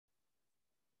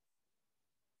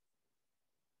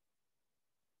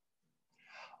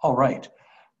All right.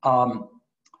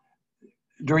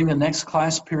 During the next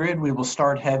class period, we will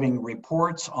start having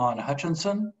reports on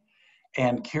Hutchinson,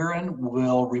 and Karen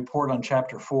will report on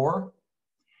chapter 4.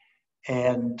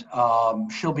 And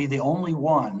she'll be the only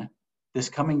one this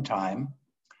coming time,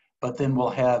 but then we'll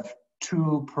have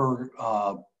 2 per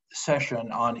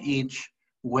session on each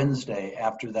Wednesday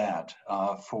after that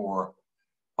for,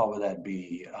 what would that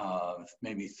be,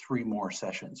 maybe 3 more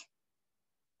sessions.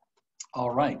 All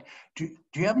right. Do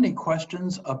you have any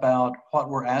questions about what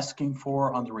we're asking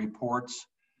for on the reports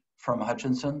from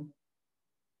Hutchinson?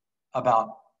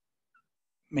 About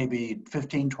maybe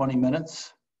 15, 20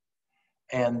 minutes.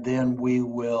 And then we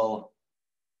will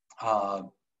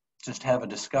just have a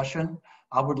discussion.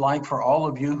 I would like for all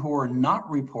of you who are not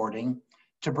reporting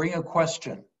to bring a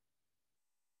question.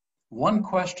 One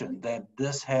question that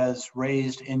this has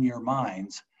raised in your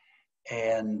minds,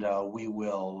 and we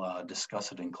will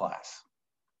discuss it in class.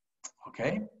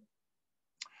 Okay?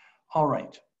 All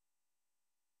right.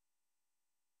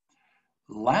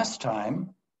 Last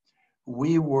time,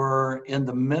 we were in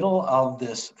the middle of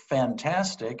this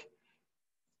fantastic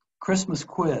Christmas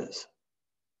quiz.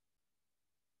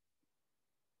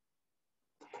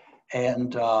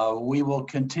 And we will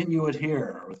continue it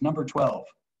here with number 12.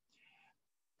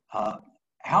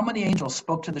 How many angels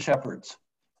spoke to the shepherds?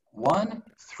 1,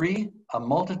 3, a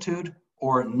multitude,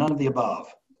 or none of the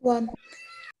above? 1.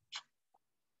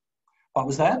 What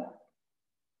was that?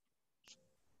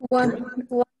 1.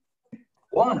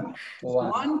 1.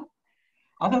 1?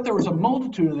 I thought there was a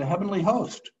multitude of the heavenly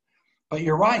host, but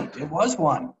you're right, it was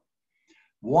 1.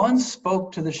 1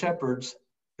 spoke to the shepherds,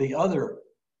 the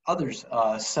others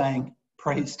sang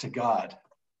praise to God.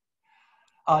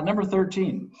 Number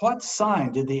 13, what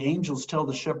sign did the angels tell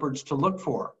the shepherds to look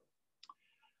for?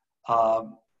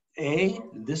 A,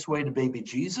 this way to baby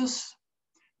Jesus.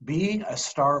 B, a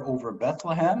star over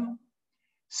Bethlehem.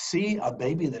 C, a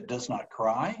baby that does not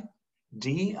cry.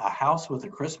 D, a house with a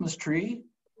Christmas tree.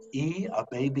 E, a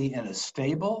baby in a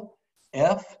stable.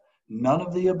 F, none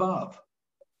of the above.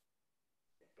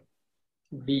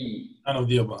 B. None of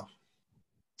the above.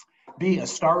 B, a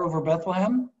star over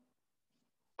Bethlehem.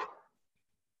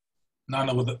 None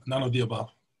of the above.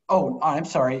 Oh, I'm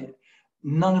sorry.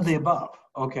 None of the above.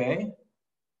 Okay.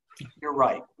 You're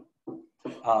right.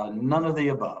 None of the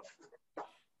above.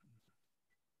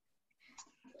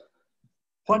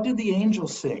 What did the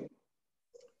angels sing?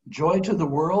 Joy to the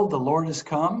world, the Lord is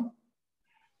come.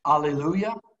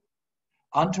 Alleluia.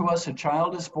 Unto us a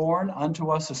child is born, unto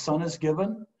us a son is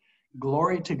given.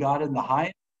 Glory to God in the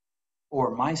highest,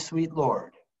 or my sweet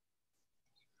Lord.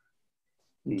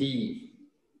 D.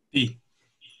 D.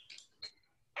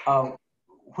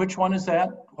 Which one is that?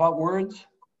 What words?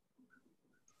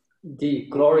 D.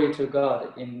 Glory to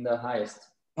God in the highest.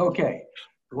 Okay.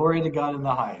 Glory to God in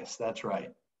the highest. That's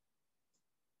right.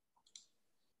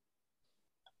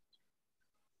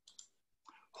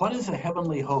 What is a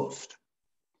heavenly host?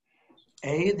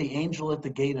 A, the angel at the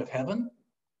gate of heaven.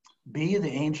 B, the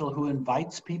angel who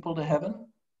invites people to heaven.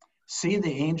 C,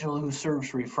 the angel who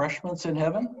serves refreshments in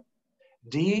heaven.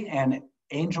 D, an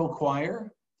angel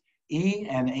choir. E,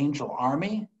 an angel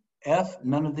army. F,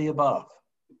 none of the above.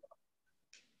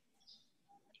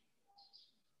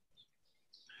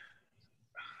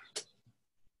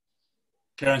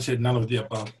 Karen said none of the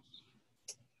above.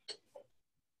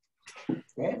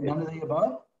 Okay, none of the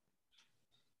above.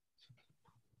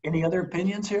 Any other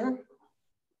opinions here?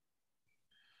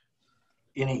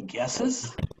 Any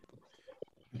guesses?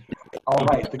 All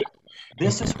right,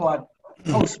 this is what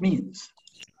host means.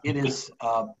 It is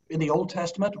in the Old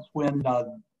Testament when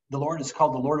the Lord is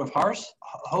called the Lord of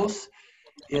hosts,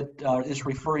 it is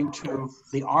referring to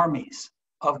the armies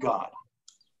of God.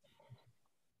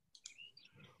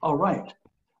 All right,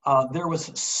 there was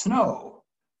snow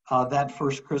that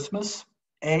first Christmas.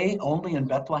 A, only in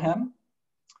Bethlehem.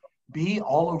 B,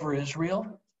 all over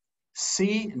Israel.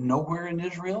 C, nowhere in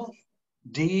Israel.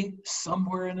 D,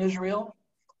 somewhere in Israel.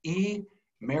 E,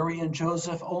 Mary and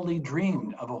Joseph only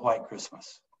dreamed of a white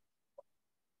Christmas.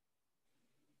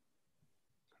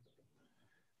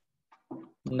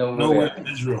 Nowhere. in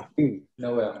Israel.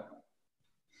 Nowhere.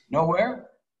 Nowhere?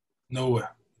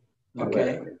 Nowhere.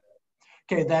 Okay.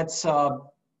 Okay, that's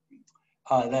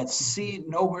C,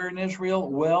 nowhere in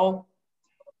Israel. Well,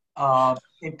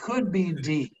 it could be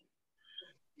D,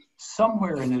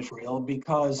 somewhere in Israel,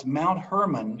 because Mount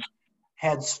Hermon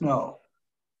had snow.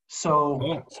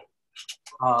 So,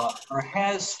 or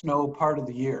has snow part of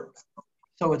the year.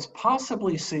 So it's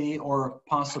possibly C or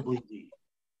possibly D.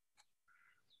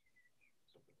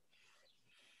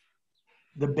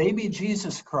 The baby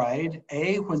Jesus cried,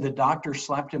 A, when the doctor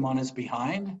slapped him on his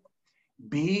behind.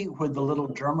 B, when the little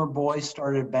drummer boy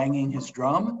started banging his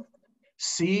drum.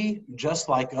 C, just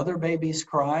like other babies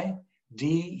cry.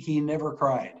 D, he never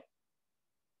cried.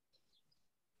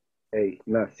 A.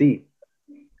 No, C.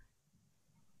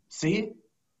 C?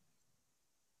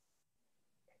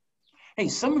 Hey,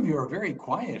 some of you are very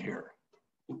quiet here,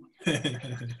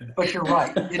 but you're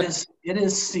right. It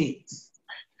is C.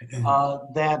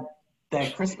 That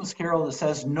Christmas carol that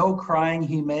says, "No crying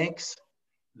he makes,"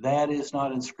 that is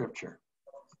not in Scripture.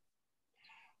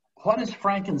 What is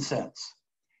frankincense?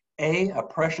 A, a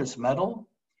precious metal.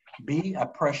 B, a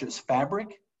precious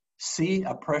fabric. C,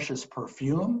 a precious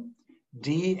perfume.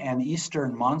 D, an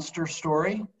Eastern monster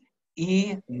story.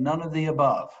 E, none of the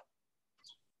above.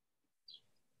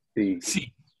 C.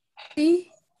 C.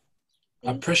 C.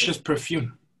 A precious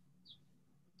perfume.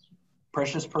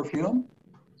 Precious perfume.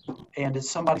 And did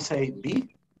somebody say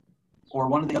B or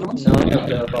one of the other ones? None of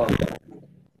the above.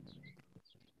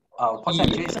 What's that,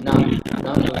 Jason? None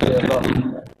of the above.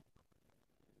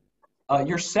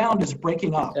 Your sound is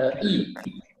breaking up. E.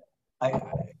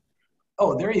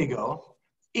 Oh, there you go.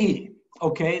 E.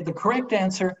 Okay, the correct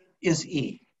answer is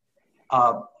E.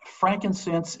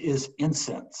 Frankincense is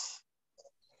incense.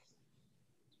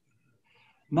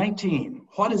 19.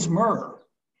 What is myrrh?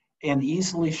 An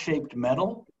easily shaped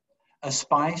metal, a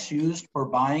spice used for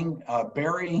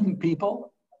burying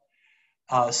people.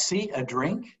 C, a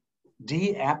drink.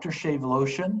 D, aftershave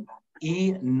lotion.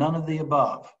 E, none of the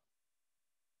above.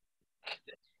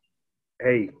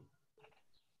 A.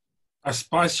 A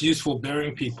spice used for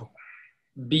burying people.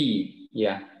 B.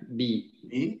 Yeah, B.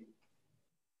 B?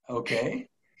 Okay.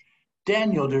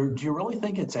 Daniel, do you really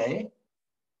think it's A?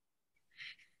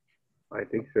 I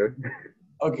think so.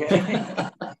 Okay.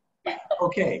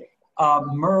 Okay.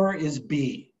 Myrrh is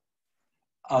B,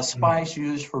 a spice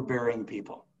used for burying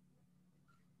people.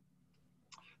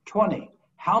 20.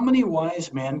 How many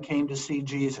wise men came to see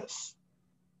Jesus?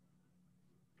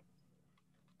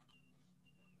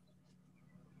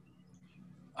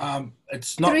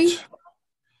 It's not. 3.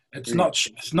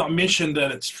 It's not mentioned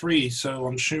that it's free, so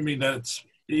I'm assuming that it's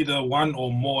either one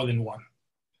or more than one.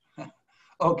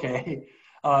 Okay.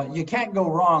 You can't go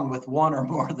wrong with one or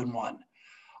more than one.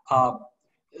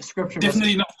 Scripture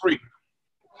Definitely not free.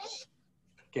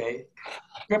 Okay.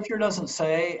 Scripture doesn't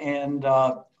say, and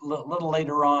a little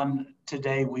later on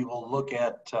today we will look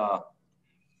at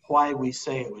why we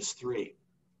say it was 3.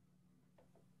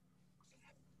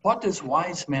 What does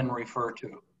wise men refer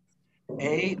to?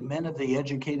 A, men of the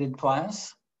educated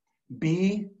class.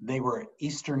 B, they were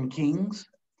Eastern kings.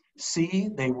 C,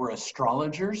 they were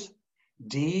astrologers.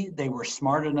 D, they were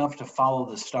smart enough to follow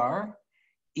the star.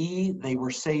 E, they were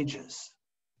sages.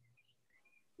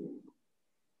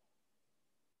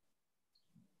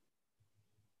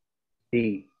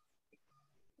 D.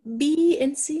 B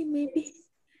and C maybe.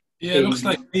 Yeah, it looks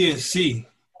like B and C.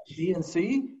 B and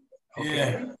C? Okay.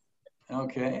 Yeah.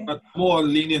 Okay. But more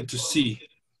lenient to C.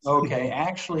 Okay,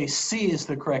 actually C is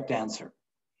the correct answer.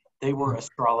 They were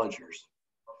astrologers.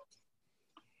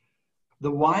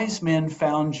 The wise men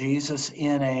found Jesus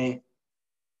in A,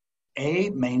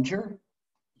 manger,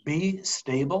 B,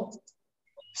 stable,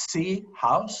 C,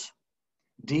 house,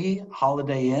 D,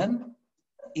 holiday inn,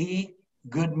 E,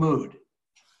 good mood.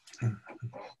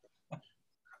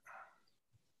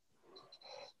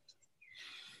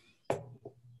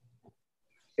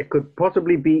 It could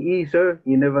possibly be E, sir.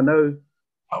 You never know.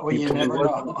 Oh, well, you He never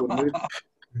probably was in a know. good mood.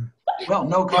 Well,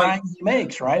 no crying he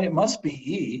makes, right? It must be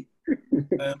E.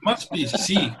 It must be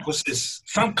C, because it's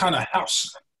some kind of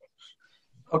house.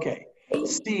 Okay,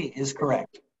 C is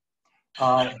correct.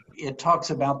 It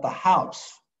talks about the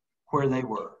house where they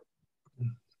were.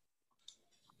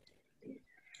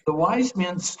 The wise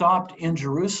men stopped in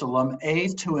Jerusalem, A,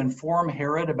 to inform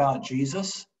Herod about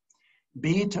Jesus,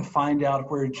 B, to find out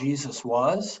where Jesus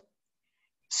was,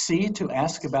 C, to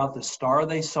ask about the star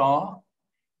they saw,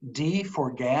 D,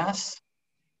 for gas,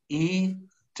 E,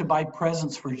 to buy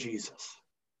presents for Jesus.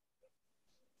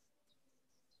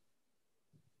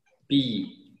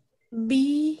 B.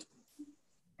 B.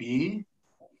 B,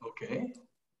 okay,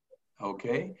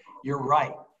 okay, you're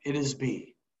right, it is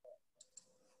B.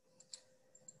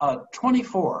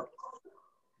 24,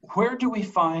 where do we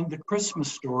find the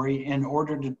Christmas story in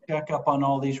order to check up on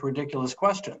all these ridiculous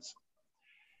questions?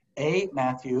 A,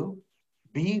 Matthew,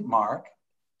 B, Mark,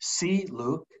 C,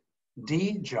 Luke,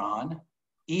 D, John,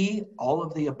 E, all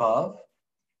of the above,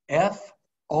 F,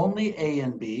 only A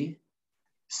and B,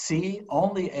 C,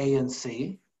 only A and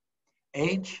C,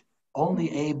 H,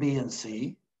 only A, B, and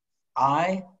C,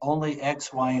 I, only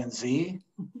X, Y, and Z,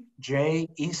 J,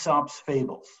 Aesop's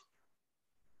fables.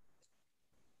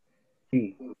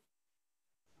 D.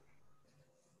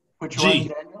 Which G. one,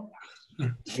 Daniel?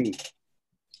 G.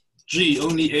 G,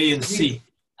 only A and C.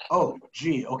 Oh,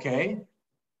 G, okay.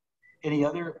 Any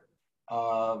other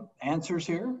answers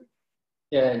here?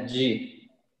 Yeah,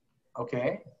 G.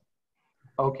 Okay.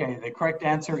 Okay, the correct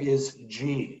answer is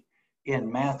G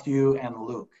in Matthew and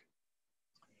Luke.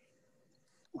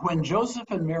 When Joseph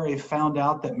and Mary found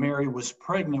out that Mary was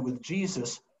pregnant with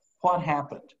Jesus, what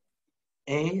happened?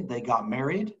 A, they got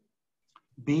married.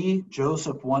 B,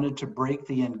 Joseph wanted to break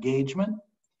the engagement.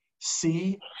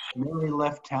 C, Mary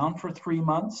left town for 3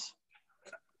 months.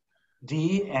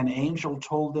 D, an angel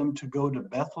told them to go to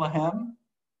Bethlehem.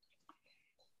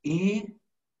 E,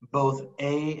 both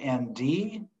A and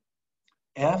D.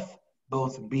 F,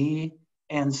 both B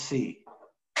and C.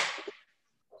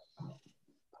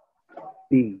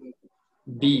 B.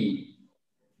 B.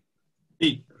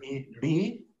 B.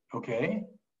 B, okay.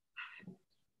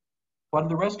 What do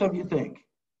the rest of you think?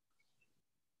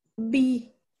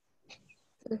 B.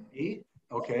 B,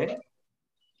 okay.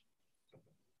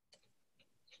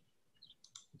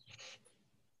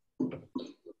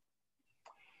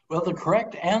 Well, the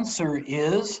correct answer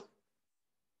is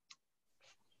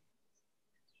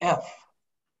F,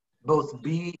 both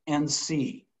B and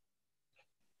C.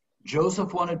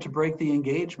 Joseph wanted to break the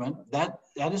engagement. That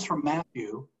is from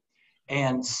Matthew.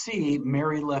 And C,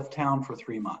 Mary left town for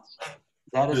 3 months.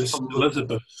 That is It's from Luke.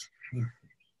 Elizabeth.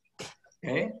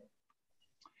 Okay.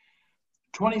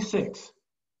 26.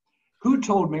 Who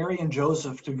told Mary and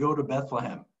Joseph to go to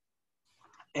Bethlehem?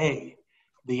 A,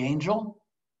 the angel.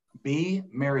 B,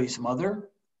 Mary's mother.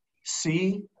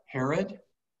 C, Herod.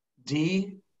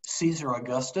 D, Caesar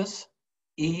Augustus.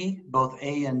 E, both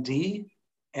A and D.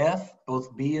 F,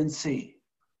 both B and C.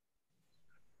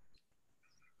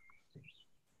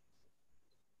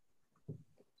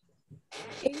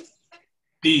 A.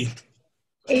 D.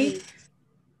 A.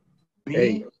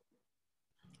 B,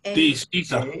 D.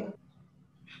 Caesar. A.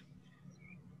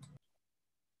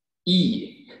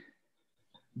 E.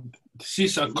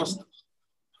 Caesar Augustus.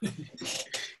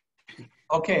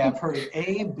 Okay, I've heard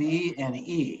A, B, and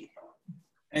E.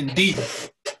 And D.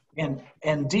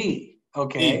 And D.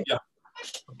 Okay. D, yeah.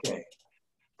 Okay.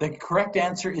 The correct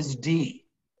answer is D.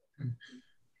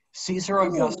 Caesar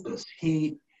Augustus,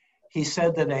 he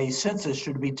said that a census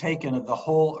should be taken of the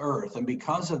whole earth, and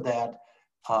because of that,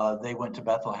 they went to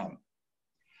Bethlehem.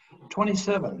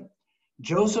 27.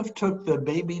 Joseph took the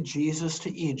baby Jesus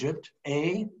to Egypt,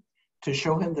 A, to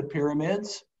show him the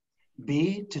pyramids,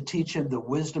 B, to teach him the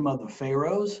wisdom of the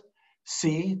pharaohs,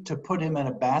 C, to put him in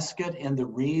a basket in the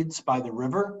reeds by the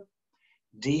river,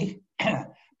 D,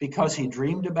 because he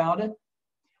dreamed about it,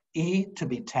 E, to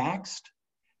be taxed,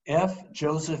 F,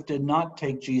 Joseph did not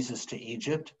take Jesus to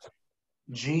Egypt,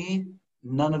 G,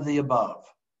 none of the above.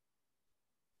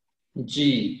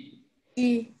 G.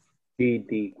 G. D.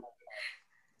 D.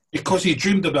 Because he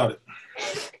dreamed about it.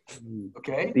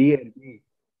 Okay, D and D.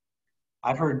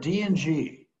 I've heard D and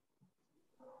G.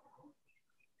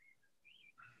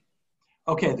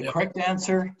 Okay, the correct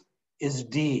answer is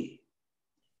D.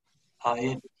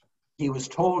 He was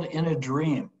told in a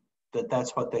dream that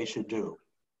that's what they should do.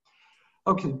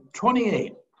 Okay,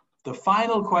 28, the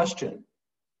final question.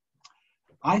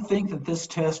 I think that this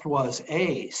test was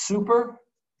A, super,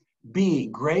 B,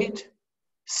 great,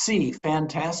 C,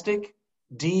 fantastic,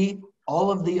 D,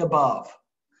 all of the above.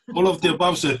 All of the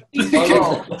above, sir.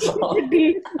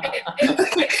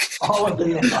 All of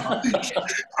the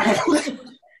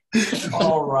above.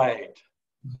 All right.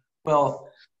 Well,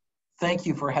 thank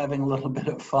you for having a little bit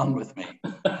of fun with me.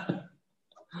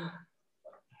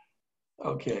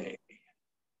 Okay.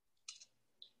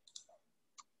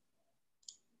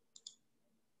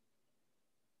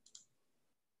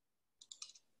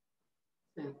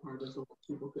 That part is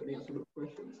people couldn't answer the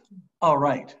questions. All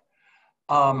right.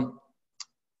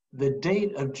 The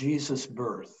date of Jesus'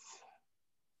 birth.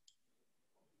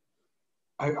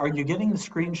 Are you getting the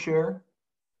screen share?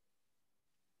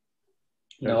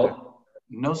 No.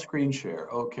 No screen share.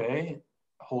 Okay.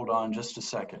 Hold on just a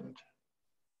second.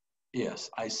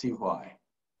 Yes, I see why.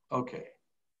 Okay.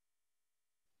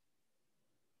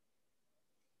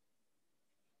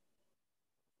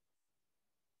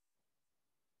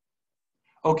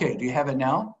 Okay, do you have it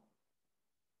now?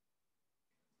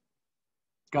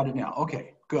 Got it now.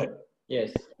 Okay, good.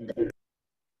 Yes.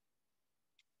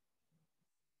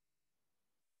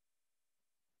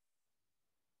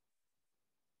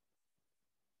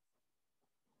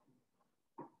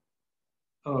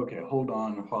 Okay, hold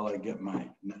on while I get my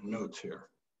notes here.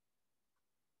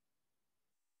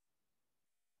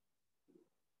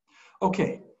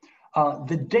 Okay,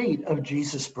 the date of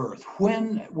Jesus' birth.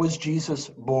 When was Jesus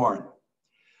born?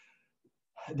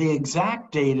 The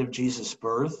exact date of Jesus'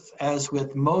 birth, as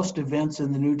with most events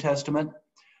in the New Testament,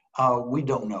 we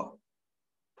don't know.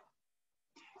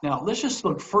 Now, let's just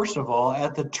look first of all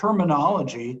at the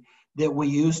terminology that we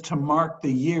use to mark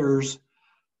the years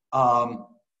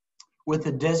with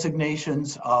the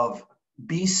designations of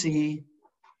BC,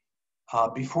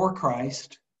 before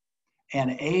Christ,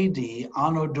 and AD,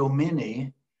 Anno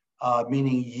Domini,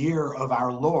 meaning year of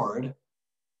our Lord.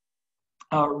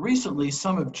 Recently,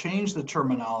 some have changed the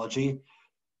terminology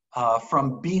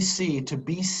from BC to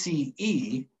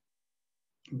BCE,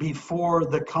 before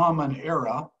the Common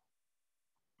Era,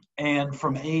 and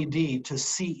from AD to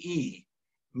CE,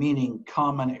 meaning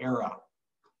Common Era.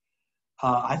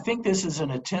 I think this is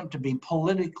an attempt to be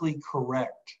politically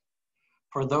correct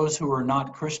for those who are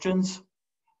not Christians,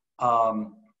 not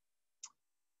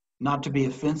to be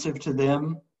offensive to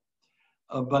them,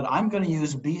 but I'm going to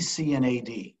use BC and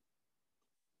AD.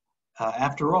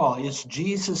 After all, it's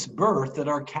Jesus' birth that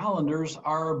our calendars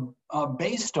are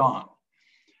based on.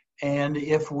 And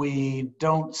if we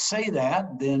don't say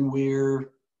that, then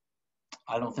we're,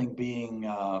 I don't think, being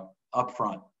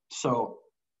upfront. So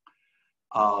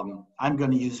I'm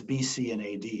going to use BC and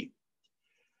AD.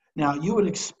 Now, you would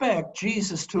expect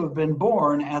Jesus to have been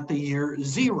born at the year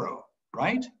 0,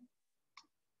 right?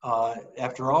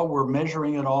 After all, we're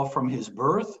measuring it all from his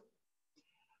birth.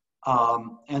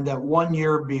 And that 1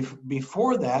 year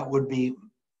before that would be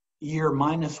year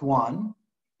 -1,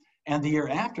 and the year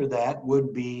after that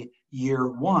would be year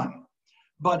 1.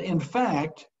 But in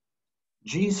fact,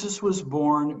 Jesus was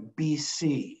born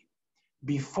BC,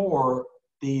 before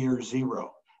the year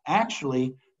 0.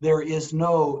 Actually, there is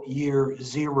no year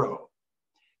 0.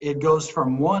 It goes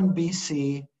from 1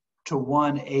 BC to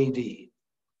 1 AD.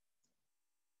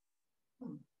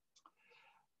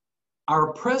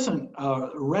 Our present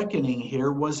reckoning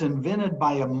here was invented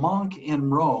by a monk in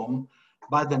Rome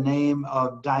by the name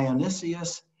of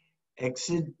Dionysius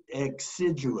Exiguus,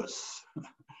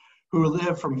 who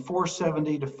lived from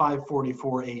 470 to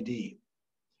 544 AD.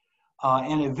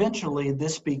 And eventually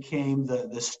this became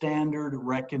the standard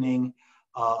reckoning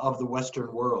of the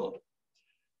Western world.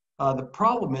 The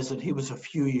problem is that he was a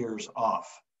few years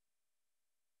off.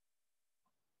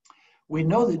 We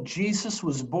know that Jesus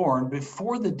was born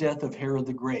before the death of Herod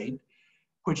the Great,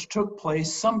 which took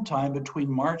place sometime between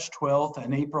March 12th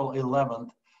and April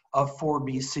 11th of 4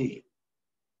 BC.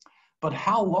 But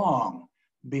how long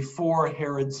before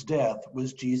Herod's death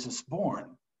was Jesus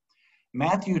born?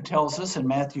 Matthew tells us in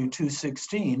Matthew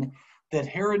 2:16 that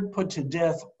Herod put to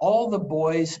death all the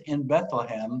boys in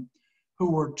Bethlehem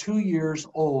who were 2 years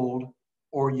old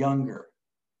or younger.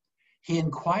 He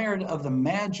inquired of the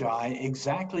Magi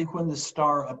exactly when the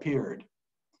star appeared.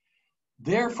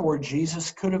 Therefore,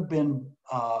 Jesus could have been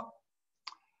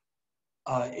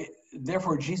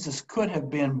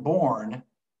born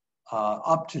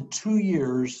up to 2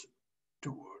 years.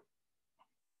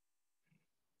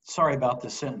 Sorry about the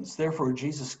sentence. Therefore,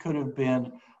 Jesus could have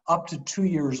been up to 2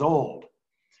 years old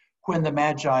when the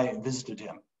Magi visited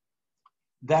him.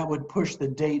 That would push the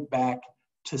date back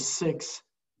to 6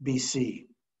 BC.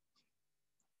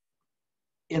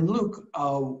 In Luke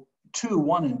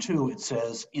 2:1 and 2, it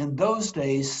says, "In those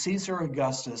days, Caesar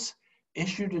Augustus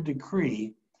issued a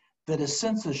decree that a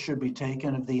census should be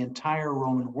taken of the entire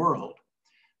Roman world.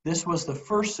 This was the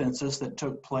first census that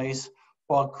took place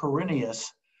while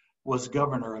Quirinius was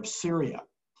governor of Syria."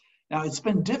 Now, it's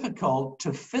been difficult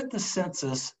to fit the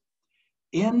census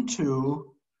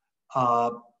into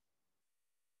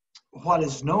what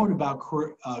is known about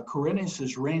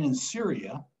Quirinius' reign in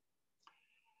Syria,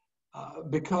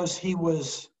 because he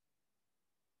was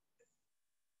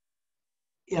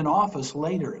in office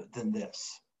later than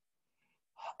this.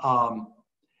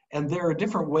 And there are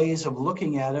different ways of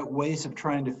looking at it, ways of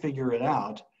trying to figure it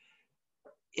out.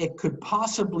 It could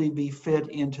possibly be fit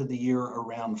into the year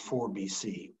around 4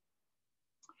 BC.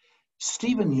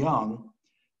 Stephen Young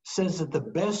says that the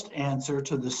best answer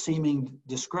to the seeming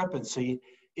discrepancy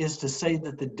is to say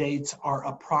that the dates are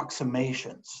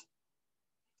approximations.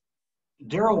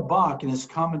 Darrell Bock, in his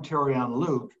commentary on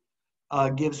Luke,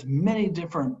 gives many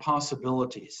different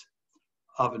possibilities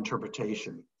of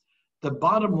interpretation. The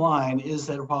bottom line is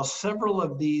that while several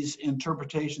of these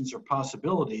interpretations are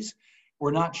possibilities,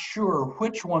 we're not sure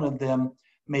which one of them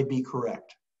may be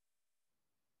correct.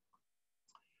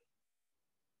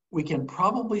 We can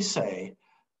probably say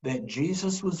that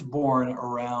Jesus was born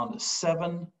around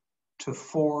 7 to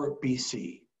 4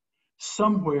 BC,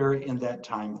 somewhere in that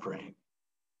time frame.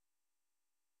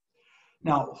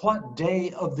 Now, what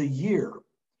day of the year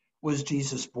was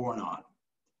Jesus born on?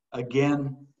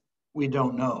 Again, we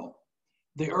don't know.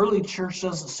 The early church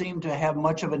doesn't seem to have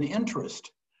much of an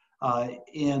interest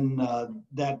in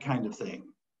that kind of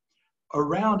thing.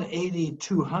 Around AD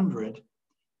 200,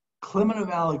 Clement of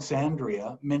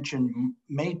Alexandria mentioned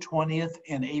May 20th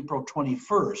and April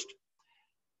 21st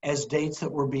as dates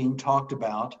that were being talked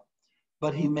about,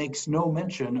 but he makes no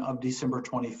mention of December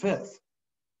 25th.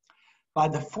 By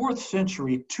the 4th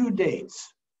century, 2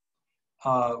 dates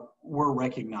were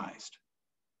recognized: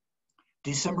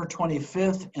 December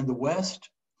 25th in the West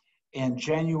and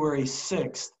January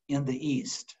 6th in the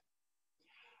East.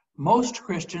 Most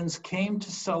Christians came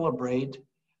to celebrate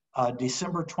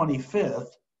December 25th,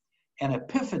 and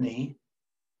Epiphany,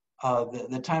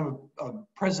 the time of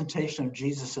presentation of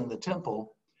Jesus in the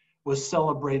temple, was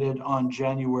celebrated on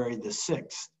January the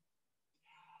 6th.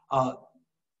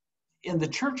 In the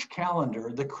church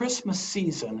calendar, the Christmas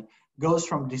season goes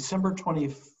from December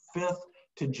 25th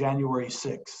to January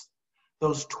 6th,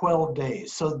 those 12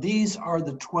 days. So these are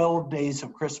the 12 days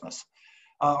of Christmas.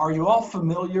 Are you all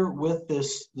familiar with the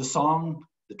song,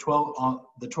 the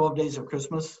 12 Days of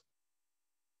Christmas?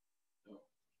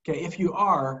 Okay, if you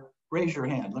are, raise your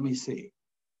hand. Let me see.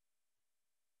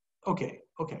 Okay.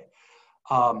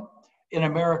 In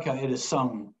America, it is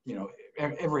sung,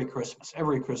 every Christmas.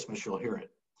 Every Christmas you'll hear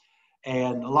it.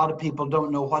 And a lot of people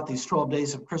don't know what these 12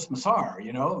 days of Christmas are,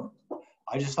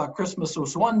 I just thought Christmas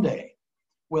was one day.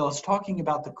 Well, it's talking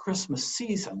about the Christmas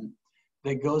season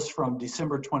that goes from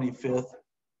December 25th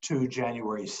to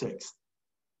January 6th.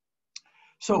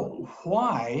 So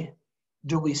why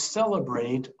do we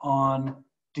celebrate on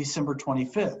December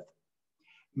 25th?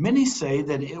 Many say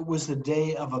that it was the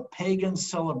day of a pagan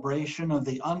celebration of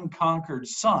the unconquered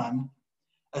sun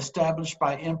established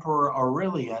by Emperor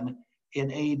Aurelian in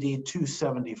AD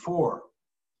 274.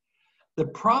 The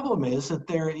problem is that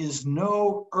there is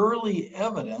no early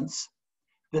evidence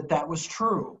that that was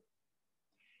true.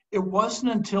 It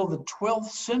wasn't until the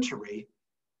 12th century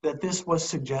that this was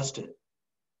suggested.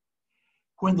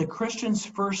 When the Christians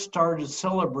first started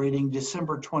celebrating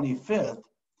December 25th,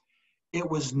 it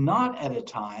was not at a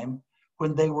time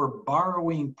when they were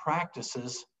borrowing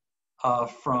practices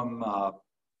from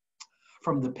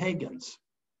the pagans.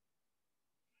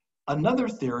 Another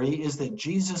theory is that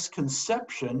Jesus'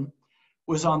 conception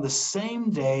was on the same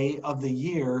day of the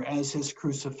year as his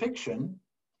crucifixion,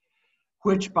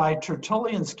 which by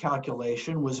Tertullian's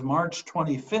calculation was March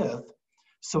 25th,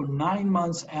 so 9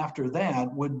 months after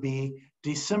that would be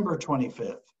December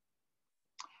 25th.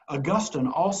 Augustine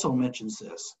also mentions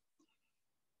this.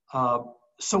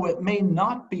 So it may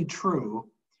not be true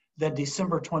that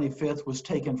December 25th was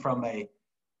taken from a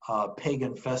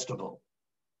pagan festival.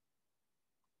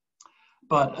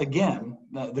 But again,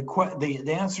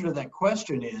 the answer to that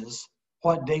question is,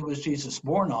 what day was Jesus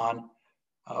born on?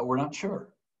 We're not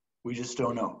sure. We just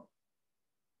don't know.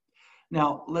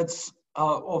 Now, let's,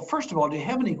 well, first of all, do you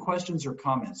have any questions or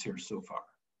comments here so far?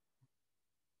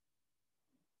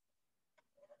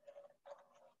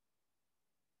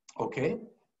 Okay.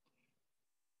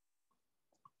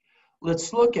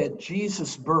 Let's look at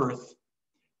Jesus' birth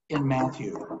in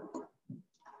Matthew.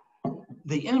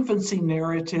 The infancy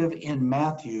narrative in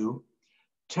Matthew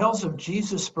tells of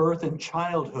Jesus' birth and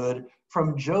childhood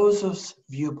from Joseph's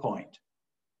viewpoint.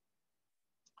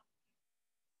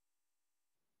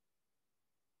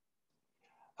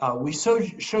 We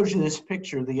showed you this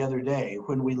picture the other day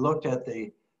when we looked at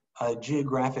the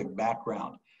geographic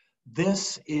background.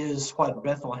 This is what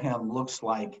Bethlehem looks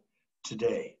like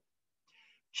today.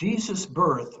 Jesus'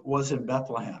 birth was in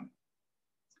Bethlehem.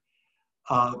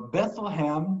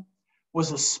 Bethlehem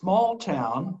was a small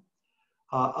town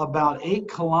about 8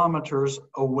 kilometers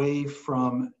away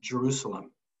from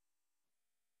Jerusalem.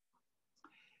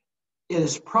 It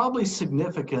is probably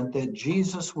significant that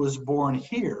Jesus was born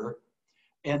here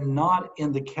and not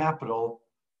in the capital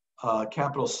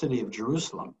city of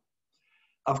Jerusalem.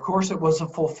 Of course, it was a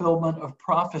fulfillment of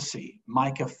prophecy,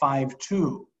 Micah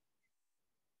 5:2.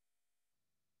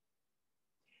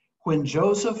 When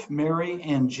Joseph, Mary,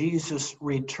 and Jesus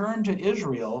return to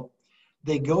Israel,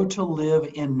 they go to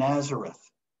live in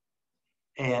Nazareth.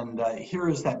 And here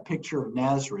is that picture of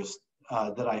Nazareth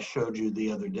that I showed you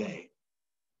the other day.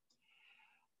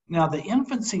 Now, the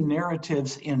infancy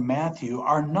narratives in Matthew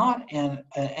are not an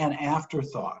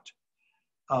afterthought,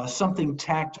 something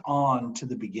tacked on to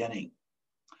the beginning.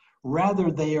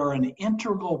 Rather, they are an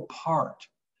integral part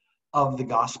of the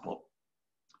gospel.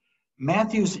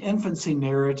 Matthew's infancy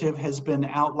narrative has been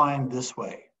outlined this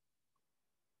way.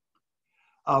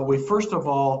 We first of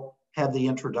all have the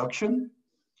introduction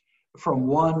from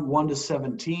 1 to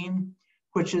 17,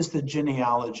 which is the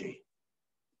genealogy.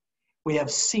 We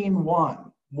have scene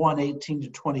 1, 18 to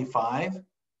 25.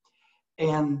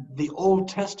 And the Old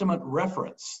Testament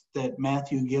reference that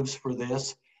Matthew gives for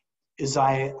this is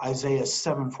Isaiah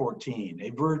 7:14, a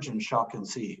virgin shall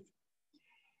conceive.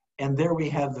 And there we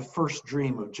have the first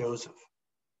dream of Joseph.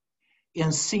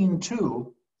 In scene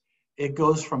 2, it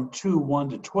goes from 2:1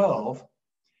 to 12,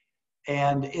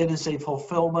 and it is a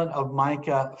fulfillment of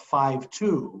Micah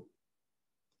 5:2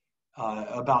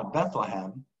 about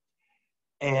Bethlehem.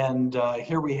 And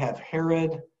here we have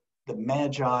Herod, the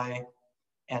Magi,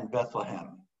 and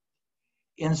Bethlehem.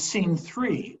 In scene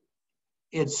 3,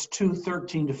 it's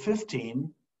 2:13 to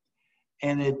 15,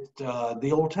 and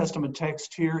the Old Testament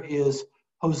text here is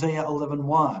Hosea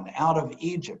 11:1, out of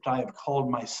Egypt I have called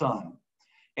my son.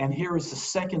 And here is the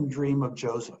second dream of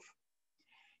Joseph.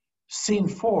 Scene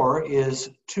 4 is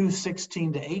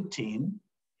 2:16 to 18.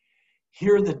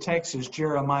 Here the text is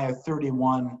Jeremiah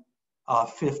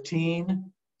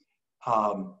 31:15,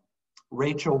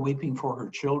 Rachel weeping for her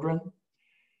children,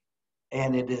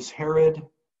 and it is Herod,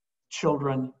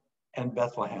 children, and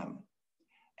Bethlehem.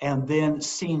 And then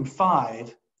scene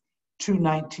 5,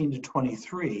 2:19 to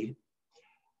 23,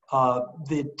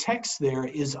 the text there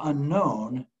is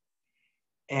unknown,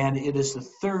 and it is the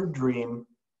third dream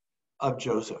of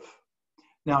Joseph.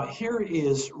 Now here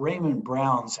is Raymond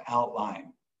Brown's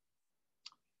outline.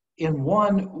 In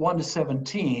 1 to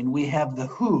 17, we have the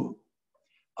who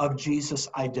of Jesus'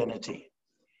 identity.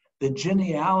 The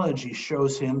genealogy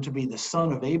shows him to be the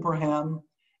son of Abraham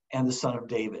and the son of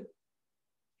David.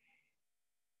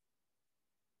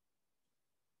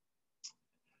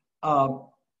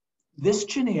 This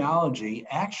genealogy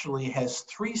actually has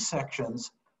 3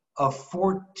 sections of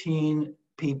 14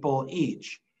 people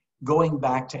each, going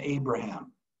back to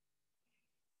Abraham.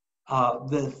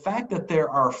 The fact that there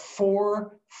are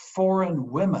 4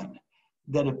 foreign women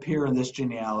that appear in this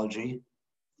genealogy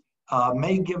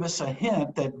may give us a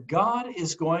hint that God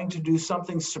is going to do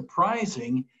something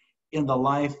surprising in the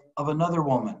life of another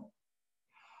woman.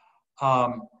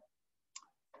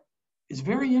 It's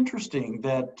very interesting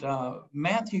that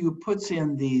Matthew puts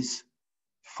in these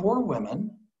 4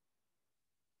 women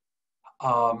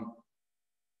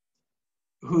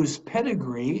whose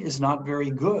pedigree is not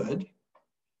very good,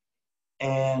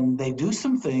 and they do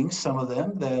some things, some of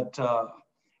them, that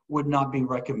would not be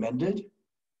recommended.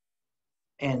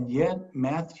 And yet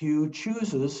Matthew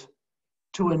chooses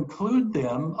to include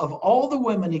them. Of all the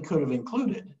women he could have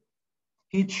included,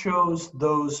 he chose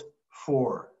those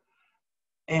 4.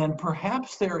 And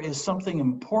perhaps there is something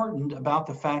important about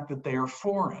the fact that they are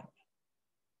foreign.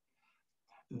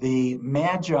 The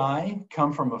Magi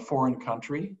come from a foreign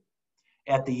country.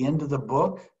 At the end of the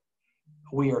book,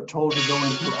 we are told to go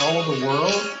into all the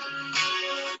world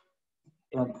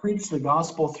and preach the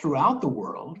gospel throughout the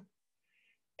world.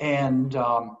 And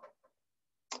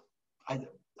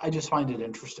I just find it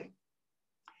interesting.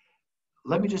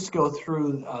 Let me just go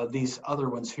through these other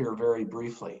ones here very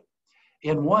briefly.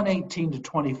 In 1:18 to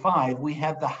 25, we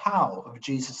have the how of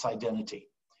Jesus' identity.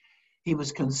 He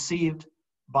was conceived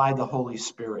by the Holy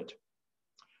Spirit.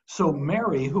 So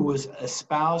Mary, who was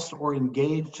espoused or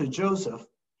engaged to Joseph,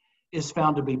 is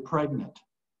found to be pregnant.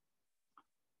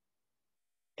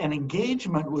 An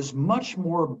engagement was much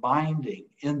more binding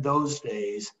in those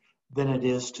days than it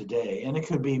is today, and it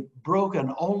could be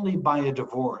broken only by a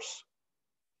divorce.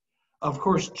 Of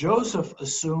course, Joseph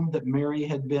assumed that Mary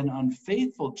had been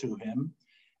unfaithful to him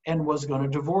and was going to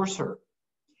divorce her.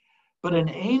 But an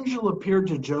angel appeared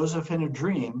to Joseph in a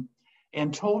dream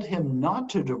and told him not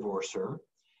to divorce her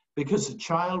because the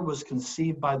child was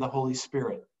conceived by the Holy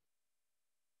Spirit.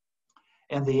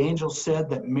 And the angel said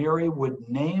that Mary would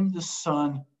name the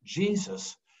son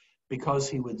Jesus because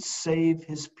he would save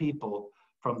his people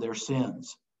from their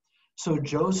sins. So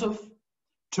Joseph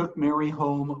took Mary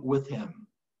home with him.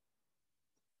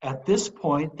 At this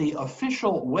point, the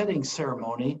official wedding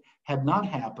ceremony had not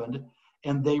happened,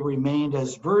 and they remained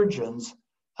as virgins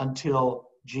until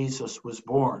Jesus was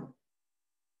born.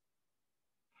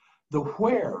 The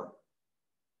where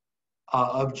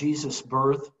of Jesus'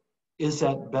 birth is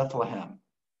at Bethlehem.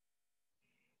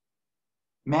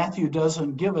 Matthew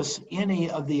doesn't give us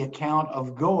any of the account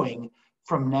of going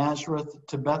from Nazareth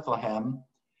to Bethlehem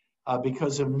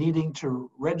because of needing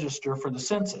to register for the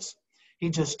census. He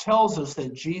just tells us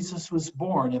that Jesus was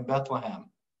born in Bethlehem.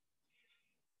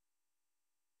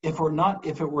 If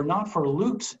it were not for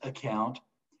Luke's account,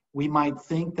 we might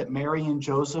think that Mary and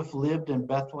Joseph lived in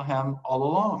Bethlehem all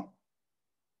along.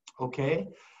 Okay,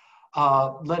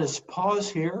 let us pause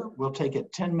here. We'll take a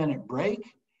 10-minute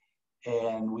break,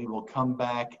 and we will come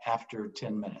back after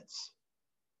 10 minutes.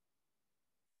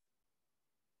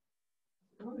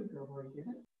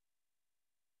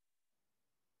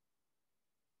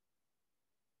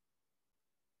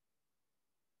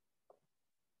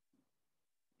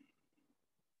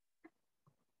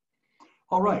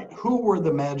 All right, who were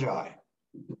the Magi?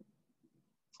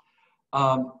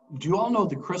 Do you all know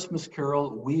the Christmas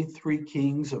carol, "We three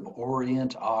kings of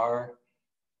Orient are,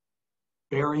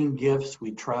 bearing gifts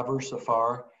we traverse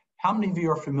afar"? How many of you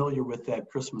are familiar with that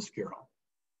Christmas carol?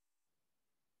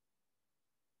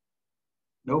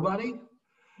 Nobody?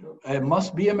 It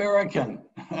must be American.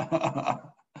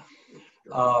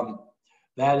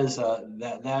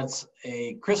 That's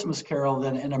a Christmas carol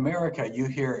that in America you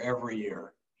hear every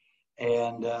year.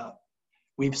 And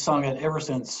we've sung it ever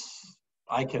since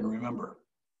I can remember.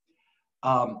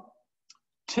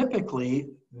 Typically,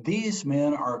 these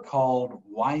men are called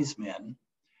wise men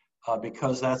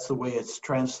because that's the way it's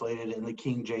translated in the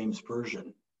King James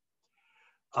Version.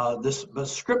 But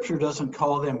Scripture doesn't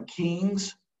call them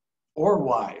kings or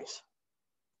wise,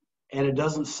 and it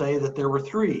doesn't say that there were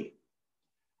three.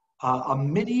 A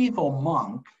medieval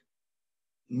monk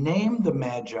named the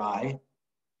Magi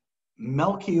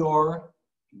Melchior,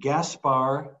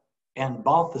 Gaspar, and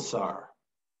Balthasar.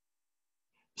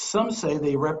 Some say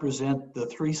they represent the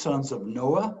three sons of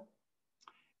Noah,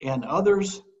 and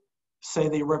others say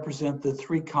they represent the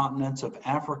three continents of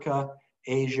Africa,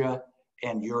 Asia,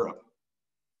 and Europe.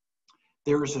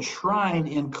 There is a shrine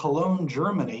in Cologne,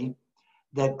 Germany,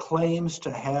 that claims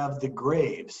to have the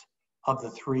graves of the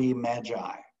three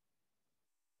Magi.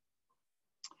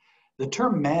 The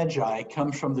term Magi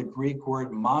comes from the Greek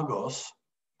word magos,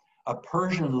 a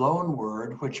Persian loan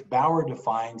word which Bauer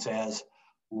defines as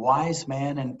wise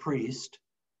man and priest,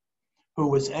 who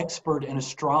was expert in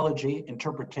astrology,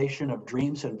 interpretation of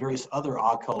dreams, and various other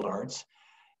occult arts.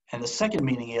 And the second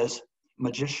meaning is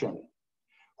magician.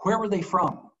 Where were they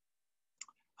from?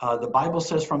 The Bible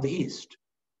says from the east.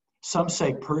 Some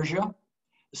say Persia,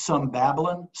 some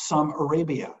Babylon, some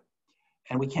Arabia,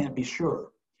 and we can't be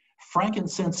sure.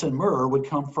 Frankincense and myrrh would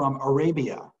come from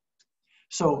Arabia.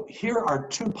 So here are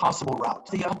two possible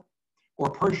routes, or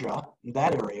Persia,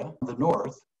 that area, the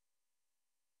north,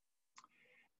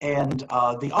 and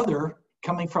the other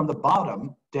coming from the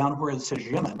bottom, down where it says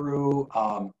Yemen, through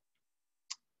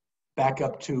back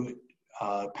up to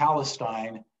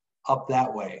Palestine, up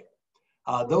that way.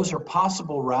 Those are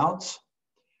possible routes.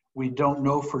 We don't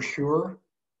know for sure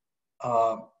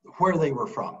where they were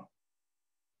from.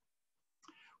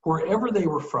 Wherever they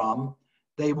were from,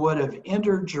 they would have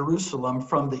entered Jerusalem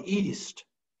from the east,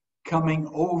 coming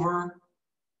over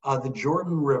the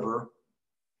Jordan River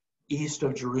east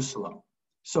of Jerusalem.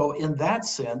 So in that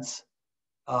sense,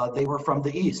 they were from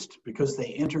the east because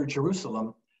they entered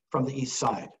Jerusalem from the east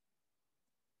side.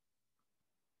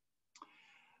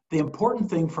 The important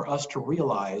thing for us to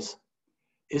realize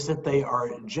is that they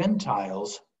are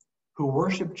Gentiles who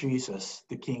worship Jesus,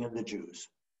 the King of the Jews.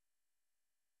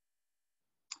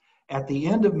 At the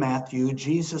end of Matthew,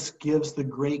 Jesus gives the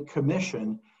Great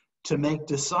Commission to make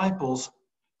disciples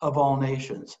of all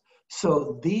nations.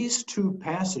 So these two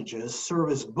passages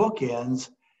serve as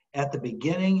bookends at the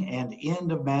beginning and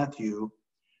end of Matthew,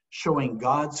 showing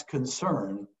God's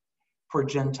concern for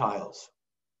Gentiles.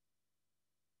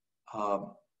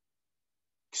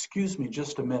 Excuse me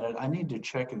just a minute. I need to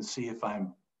check and see if I've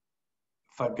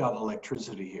got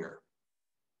electricity here.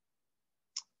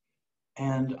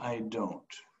 And I don't.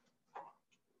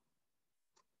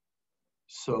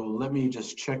 So let me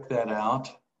just check that out.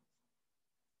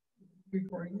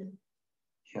 Recording it.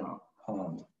 Yeah.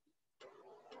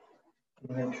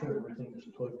 Make sure everything is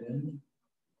plugged in.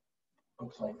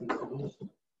 Looks like it is.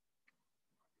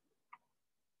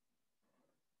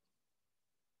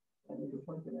 I need to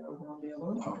plug it out on the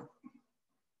other one.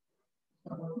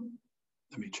 Oh,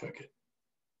 let me check it.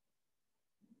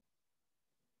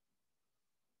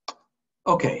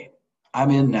 Okay, I'm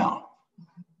in now.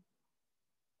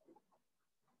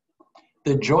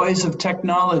 The joys of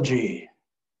technology.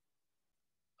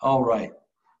 All right.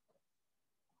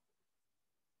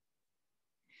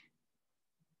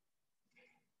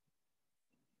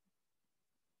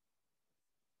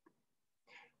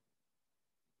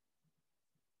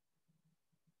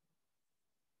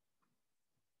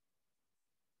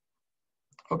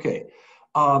 Okay.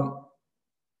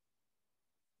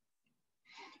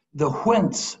 The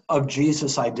whence of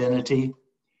Jesus' identity,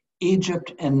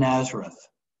 Egypt and Nazareth,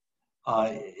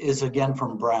 is again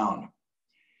from Brown.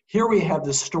 Here we have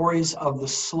the stories of the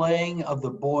slaying of the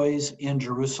boys in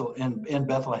Jerusalem, in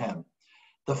Bethlehem,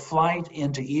 the flight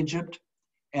into Egypt,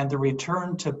 and the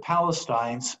return to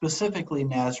Palestine, specifically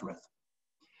Nazareth.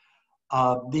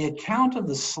 The account of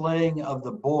the slaying of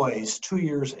the boys 2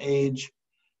 years age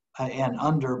and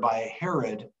under by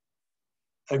Herod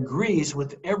agrees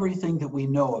with everything that we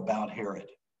know about Herod.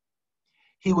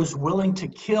 He was willing to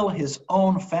kill his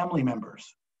own family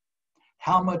members.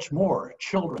 how much more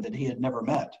children that he had never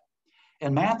met?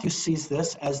 And Matthew sees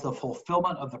this as the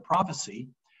fulfillment of the prophecy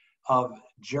of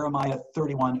Jeremiah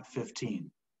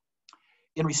 31:15.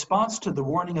 In response to the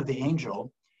warning of the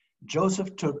angel,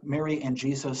 Joseph took Mary and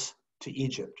Jesus to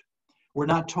Egypt. We're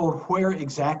not told where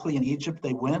exactly in Egypt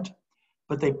they went,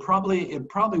 but it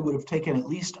probably would have taken at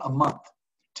least a month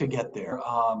to get there.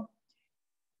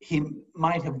 He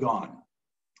might have gone.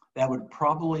 That would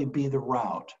probably be the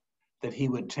route that he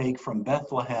would take from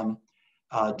Bethlehem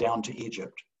down to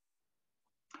Egypt.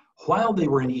 While they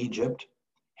were in Egypt,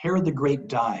 Herod the Great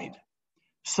died,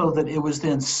 so that it was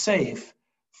then safe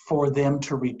for them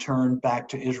to return back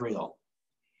to Israel.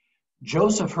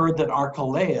 Joseph heard that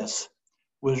Archelaus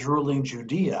was ruling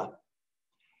Judea.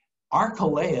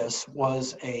 Archelaus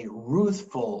was a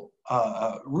ruthless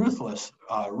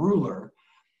ruler,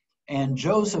 and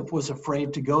Joseph was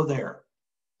afraid to go there.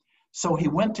 So he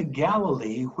went to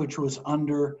Galilee, which was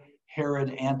under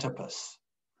Herod Antipas.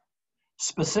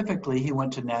 Specifically, he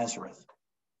went to Nazareth.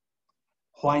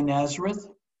 Why Nazareth?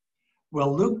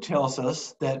 Well, Luke tells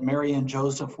us that Mary and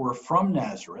Joseph were from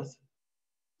Nazareth.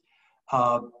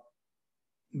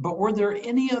 But were there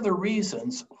any other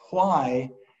reasons why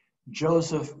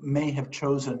Joseph may have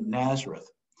chosen Nazareth?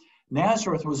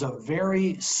 Nazareth was a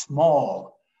very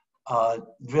small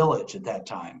village at that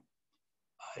time.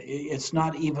 It's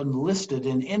not even listed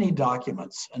in any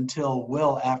documents until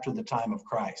well after the time of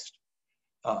Christ,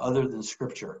 other than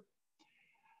scripture.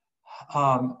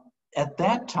 At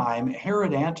that time,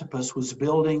 Herod Antipas was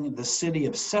building the city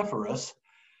of Sepphoris,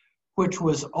 which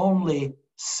was only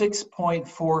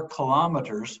 6.4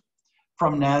 kilometers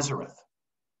from Nazareth.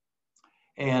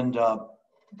 And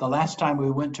the last time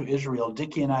we went to Israel,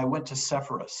 Dickie and I went to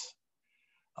Sepphoris,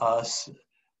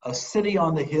 a city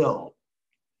on the hill.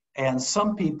 And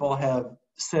some people have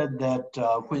said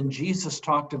that when Jesus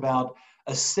talked about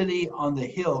a city on the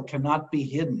hill cannot be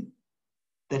hidden,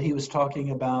 that he was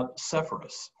talking about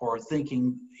Sepphoris, or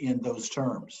thinking in those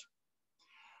terms.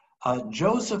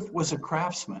 Joseph was a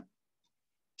craftsman,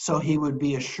 so he would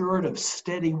be assured of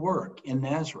steady work in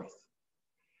Nazareth.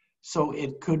 So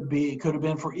it could have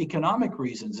been for economic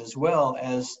reasons as well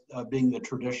as being the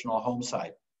traditional home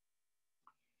site.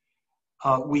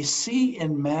 We see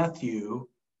in Matthew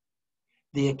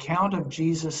the account of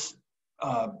Jesus'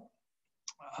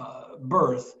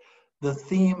 birth, the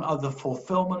theme of the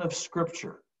fulfillment of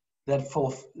Scripture that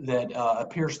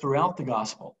appears throughout the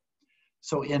gospel.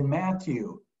 So in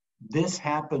Matthew, this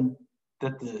happened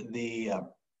that the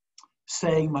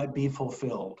saying might be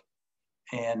fulfilled.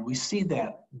 And we see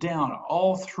that down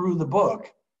all through the book,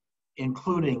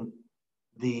 including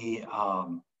the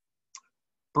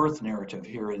birth narrative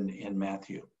here in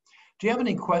Matthew. Do you have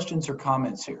any questions or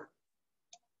comments here?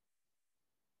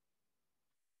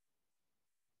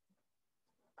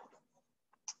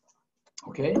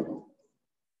 Okay.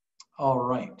 All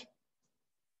right.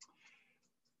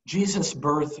 Jesus'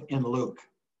 birth in Luke.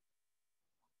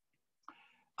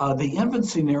 The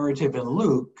infancy narrative in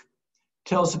Luke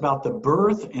tells about the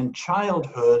birth and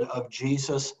childhood of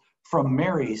Jesus from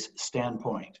Mary's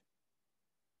standpoint.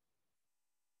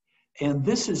 And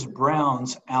this is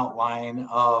Brown's outline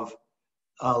of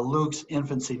Luke's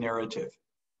infancy narrative.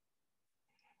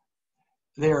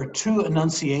 There are two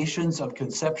annunciations of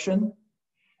conception,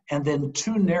 and then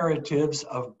two narratives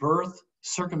of birth,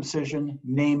 circumcision,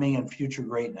 naming, and future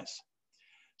greatness.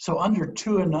 So under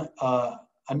two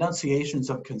annunciations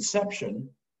of conception,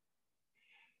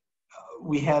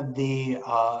 we have the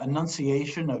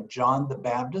annunciation of John the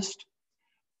Baptist,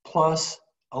 plus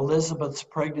Elizabeth's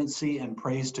pregnancy and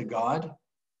praise to God.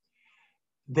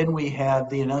 Then we have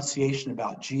the annunciation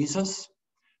about Jesus,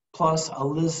 plus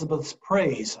Elizabeth's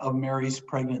praise of Mary's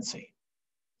pregnancy.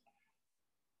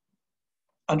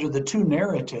 Under the two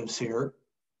narratives here,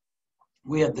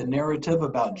 we have the narrative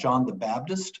about John the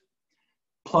Baptist,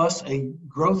 plus a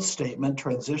growth statement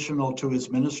transitional to his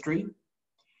ministry.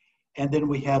 And then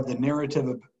we have the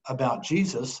narrative about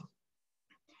Jesus,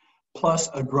 plus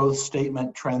a growth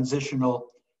statement transitional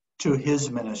to his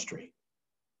ministry.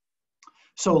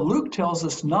 So Luke tells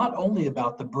us not only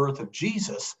about the birth of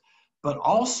Jesus, but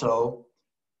also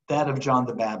that of John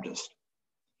the Baptist.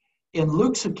 In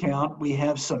Luke's account, we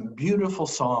have some beautiful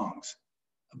songs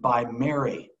by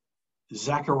Mary,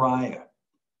 Zechariah,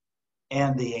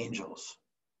 and the angels.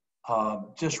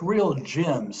 Just real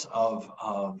gems of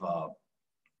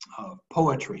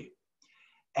poetry.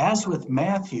 As with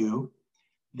Matthew,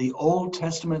 the Old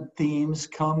Testament themes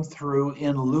come through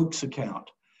in Luke's account.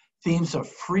 Themes of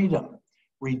freedom,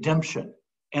 redemption,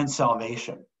 and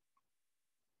salvation.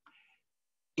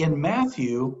 In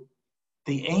Matthew,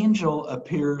 the angel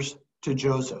appears to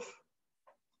Joseph.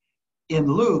 In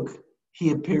Luke,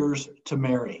 he appears to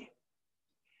Mary.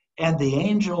 And the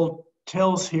angel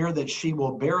tells her that she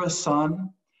will bear a son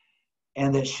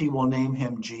and that she will name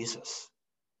him Jesus.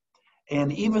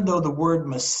 And even though the word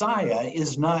Messiah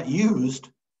is not used,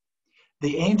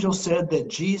 the angel said that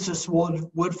Jesus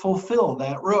would fulfill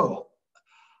that role.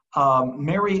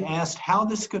 Mary asked how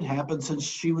this could happen since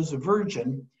she was a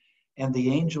virgin, and the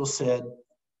angel said,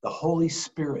 the Holy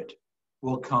Spirit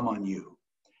will come on you,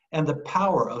 and the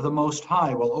power of the Most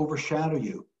High will overshadow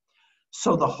you.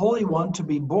 So the Holy One to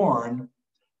be born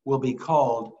will be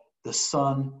called the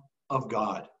Son of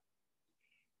God.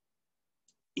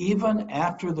 Even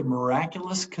after the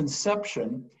miraculous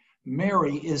conception,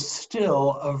 Mary is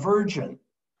still a virgin.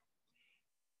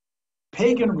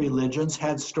 Pagan religions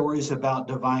had stories about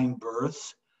divine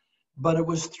births, but it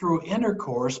was through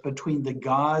intercourse between the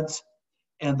gods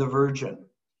and the virgin.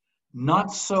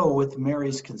 Not so with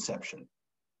Mary's conception.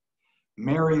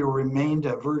 Mary remained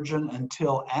a virgin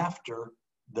until after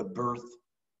the birth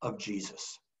of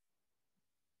Jesus.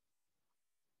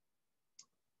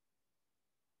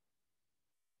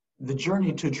 The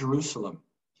journey to Jerusalem.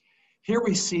 Here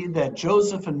we see that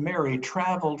Joseph and Mary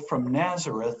traveled from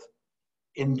Nazareth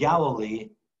in Galilee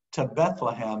to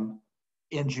Bethlehem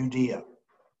in Judea.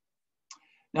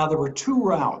 Now, there were two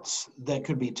routes that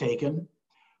could be taken.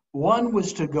 One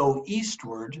was to go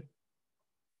eastward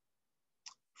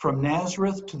from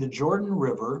Nazareth to the Jordan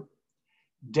River,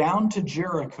 down to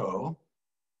Jericho,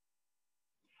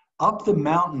 up the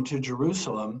mountain to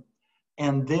Jerusalem,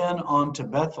 and then on to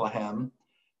Bethlehem,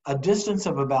 a distance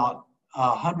of about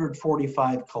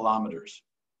 145 kilometers.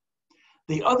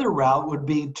 The other route would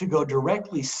be to go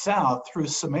directly south through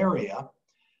Samaria,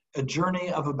 a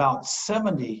journey of about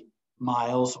 70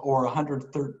 miles or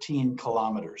 113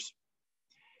 kilometers.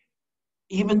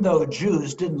 Even though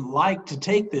Jews didn't like to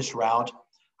take this route,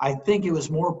 I think it was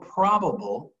more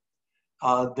probable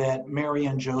that Mary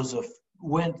and Joseph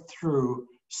went through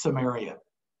Samaria.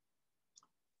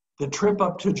 The trip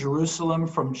up to Jerusalem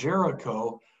from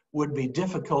Jericho would be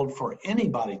difficult for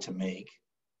anybody to make,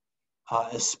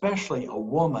 especially a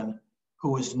woman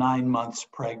who was 9 months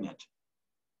pregnant.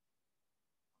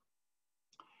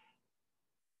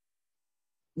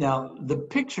 Now, the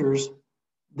pictures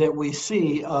that we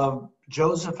see of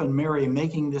Joseph and Mary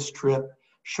making this trip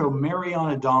show Mary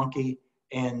on a donkey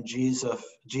and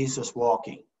Jesus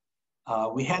walking.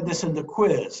 We had this in the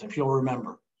quiz, if you'll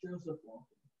remember. Joseph walking.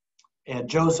 And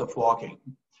Joseph walking.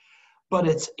 But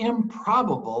it's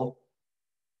improbable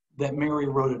that Mary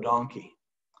rode a donkey.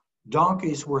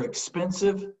 Donkeys were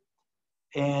expensive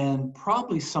and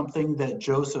probably something that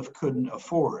Joseph couldn't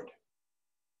afford.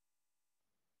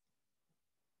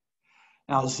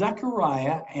 Now,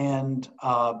 Zechariah and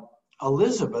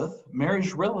Elizabeth,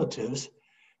 Mary's relatives,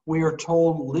 we are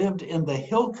told lived in the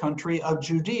hill country of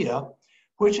Judea,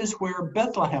 which is where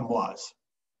Bethlehem was.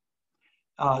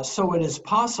 So it is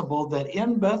possible that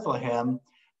in Bethlehem,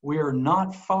 we are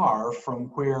not far from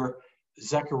where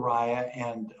Zechariah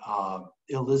and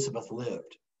Elizabeth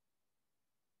lived.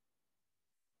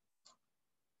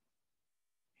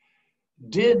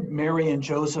 Did Mary and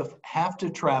Joseph have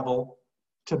to travel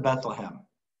to Bethlehem?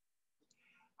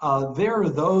 There are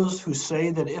those who say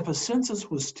that if a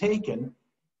census was taken,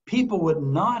 people would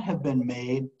not have been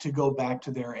made to go back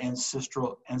to their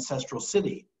ancestral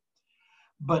city.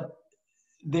 But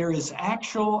there is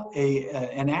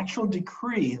an actual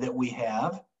decree that we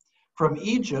have from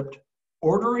Egypt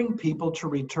ordering people to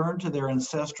return to their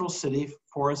ancestral city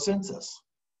for a census.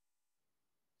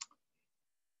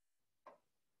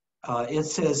 It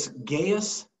says,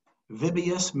 Gaius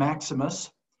Vibius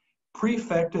Maximus,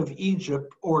 prefect of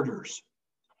Egypt, orders,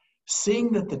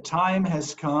 seeing that the time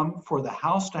has come for the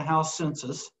house-to-house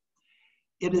census,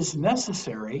 it is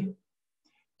necessary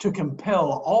to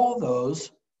compel all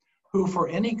those who for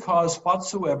any cause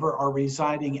whatsoever are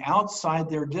residing outside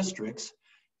their districts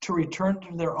to return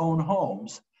to their own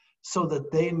homes, so that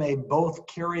they may both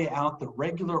carry out the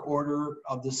regular order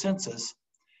of the census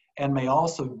and may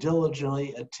also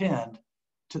diligently attend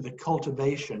to the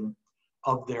cultivation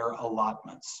of their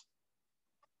allotments.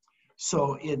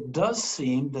 So it does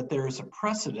seem that there is a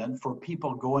precedent for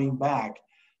people going back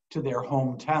to their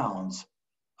hometowns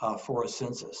for a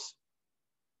census.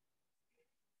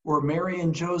 Were Mary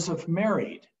and Joseph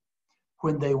married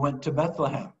when they went to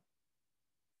Bethlehem?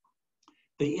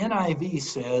 The NIV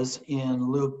says in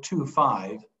Luke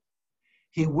 2:5,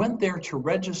 he went there to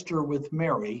register with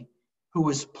Mary, who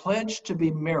was pledged to be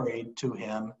married to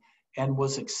him and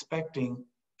was expecting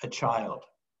a child.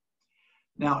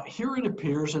 Now, here it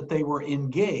appears that they were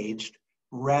engaged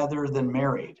rather than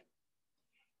married.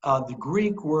 The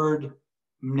Greek word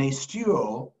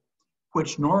mnestuo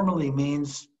which normally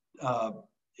means,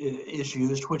 is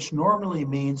used, which normally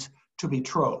means to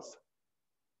betroth.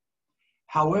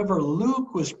 However,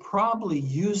 Luke was probably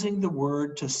using the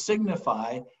word to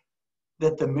signify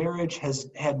that the marriage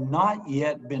had not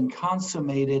yet been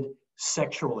consummated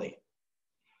sexually.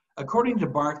 According to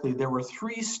Barclay, there were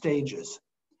 3 stages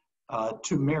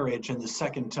to marriage in the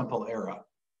Second Temple era.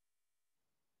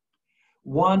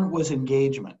 One was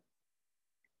engagement.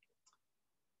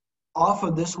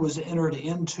 Often this was entered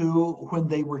into when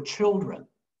they were children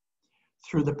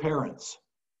through the parents.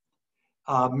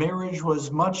 Marriage was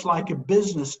much like a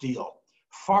business deal,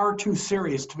 far too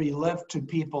serious to be left to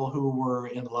people who were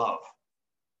in love.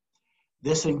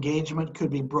 This engagement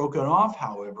could be broken off,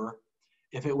 however,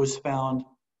 if it was found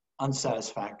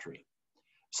unsatisfactory.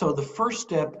 So the first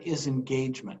step is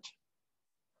engagement.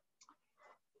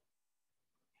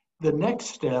 The next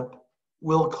step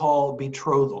we'll call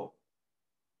betrothal.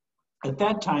 At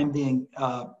that time,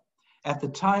 at the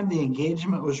time the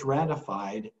engagement was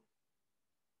ratified,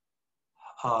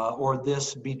 or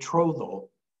this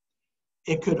betrothal,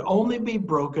 it could only be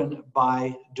broken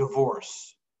by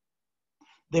divorce.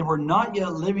 They were not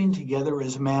yet living together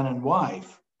as man and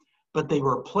wife, but they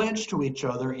were pledged to each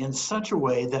other in such a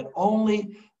way that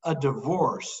only a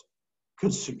divorce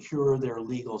could secure their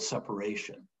legal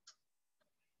separation.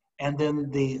 And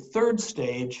then the third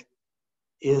stage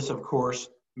is, of course,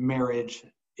 marriage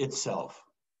itself.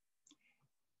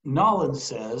 Nolan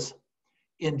says,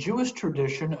 in Jewish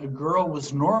tradition, a girl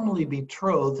was normally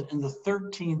betrothed in the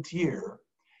 13th year,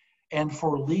 and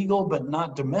for legal but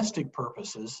not domestic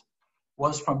purposes,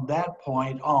 was from that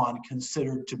point on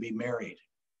considered to be married.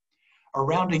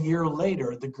 Around a year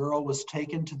later, the girl was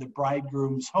taken to the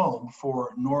bridegroom's home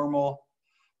for normal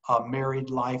married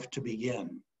life to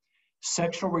begin.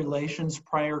 Sexual relations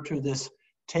prior to this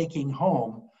taking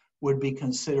home would be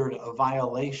considered a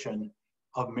violation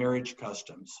of marriage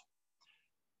customs.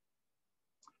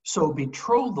 So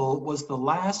betrothal was the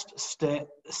last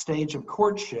stage of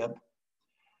courtship,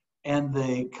 and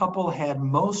the couple had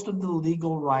most of the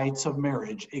legal rights of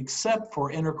marriage except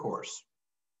for intercourse.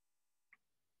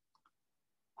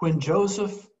 When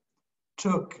Joseph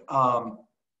took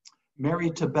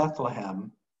Mary to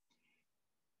Bethlehem,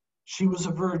 she was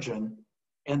a virgin,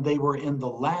 and they were in the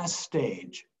last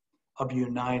stage of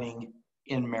uniting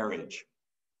in marriage.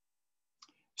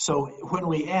 So when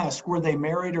we ask, were they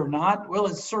married or not? Well,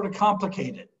 it's sort of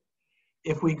complicated.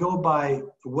 If we go by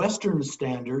Western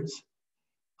standards,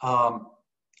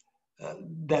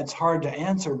 that's hard to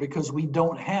answer because we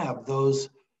don't have those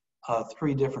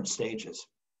 3 different stages.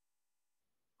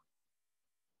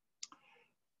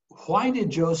 Why did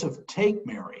Joseph take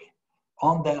Mary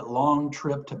on that long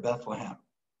trip to Bethlehem?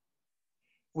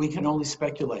 We can only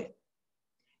speculate.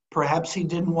 Perhaps he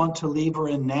didn't want to leave her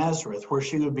in Nazareth, where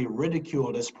she would be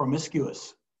ridiculed as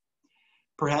promiscuous.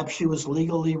 Perhaps she was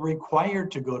legally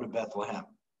required to go to Bethlehem.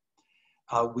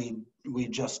 We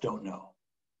just don't know.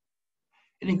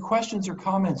 Any questions or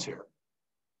comments here?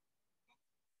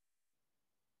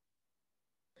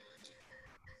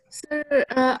 Sir,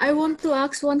 I want to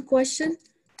ask one question.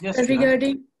 Yes,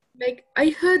 regarding, like, I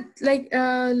heard, like,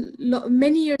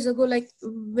 many years ago, like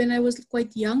when I was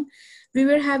quite young, we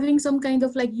were having some kind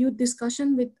of like youth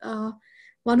discussion with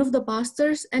one of the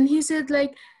pastors, and he said,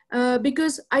 like,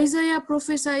 because Isaiah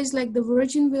prophesies like a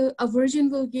virgin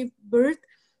will give birth.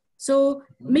 So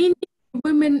many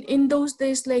women in those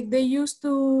days, like they used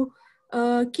to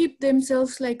keep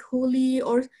themselves like holy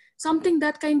or something.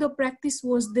 That kind of practice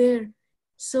was there.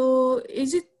 So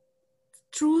is it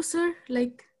true, sir?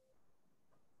 Like,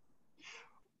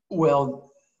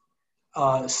 well,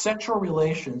 sexual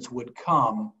relations would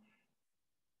come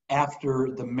after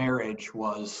the marriage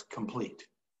was complete.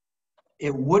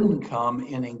 It wouldn't come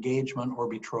in engagement or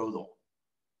betrothal.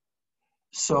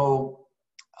 So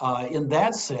in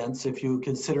that sense, if you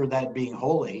consider that being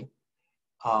holy,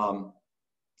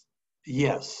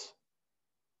 yes.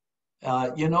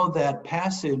 You know that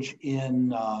passage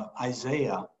in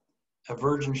Isaiah, a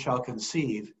virgin shall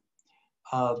conceive,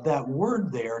 that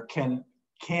word there can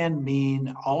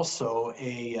mean also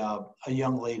a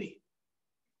young lady.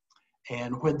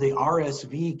 And when the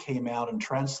RSV came out and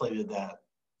translated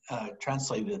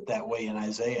it that way in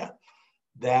Isaiah,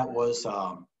 that was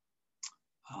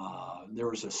there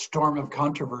was a storm of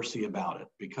controversy about it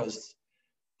because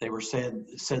they were said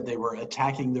they were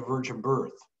attacking the virgin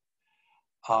birth.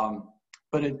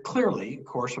 But it clearly, of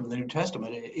course, from the New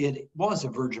Testament, it was a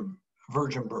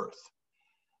virgin birth.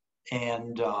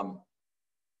 And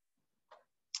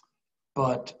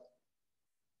but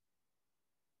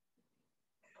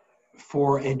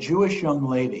for a Jewish young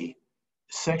lady,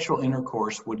 sexual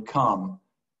intercourse would come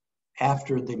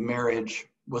after the marriage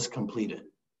was completed,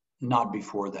 not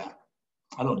before that.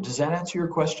 I don't, does that answer your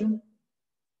question?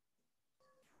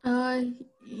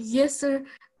 Yes, sir.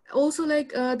 Also,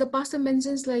 like the pastor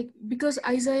mentions, like because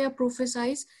Isaiah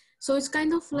prophesies, so it's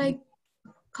kind of like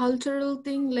cultural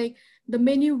thing. Like the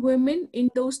many women in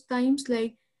those times,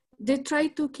 like they try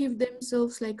to keep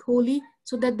themselves like holy,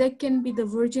 so that they can be the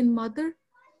Virgin Mother,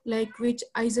 like which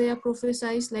Isaiah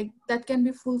prophesies, like that can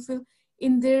be fulfilled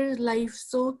in their life.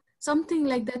 So something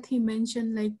like that he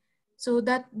mentioned, like so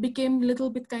that became a little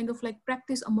bit kind of like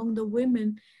practice among the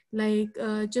women, like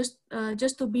just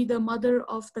to be the mother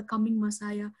of the coming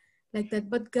Messiah, like that.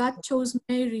 But God chose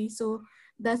Mary, so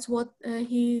that's what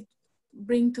he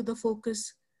bring to the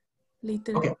focus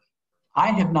later. Okay, I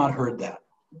have not heard that.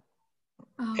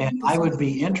 And I would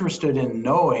be interested in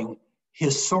knowing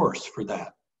his source for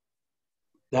that.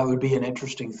 That would be an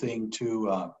interesting thing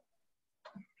to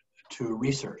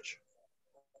research.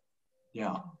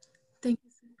 Yeah. Thank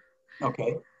you, sir.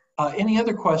 Okay. Any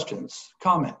other questions,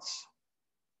 comments?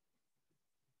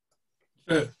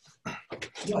 Yes.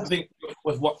 Yes. I think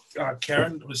with what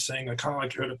Karen was saying, I kind of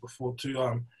like heard it before too.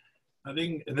 I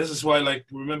think and this is why, like,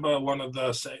 remember one of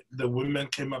the women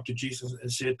came up to Jesus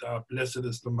and said, "Blessed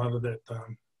is the mother that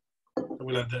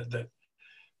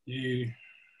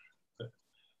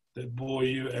bore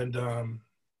you, and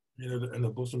in the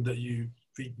bosom that you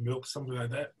feed milk," something like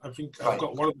that. I think Right. I've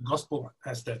got one of the gospel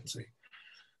has that say.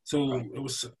 So Right. It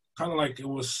was kind of like it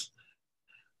was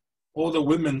all the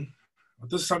women.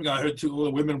 This is something I heard too. All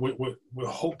the women were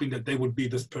hoping that they would be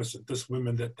this person, this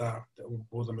woman that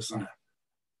bore the Messiah.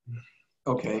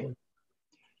 Okay.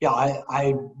 Yeah,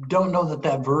 I don't know that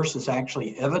that verse is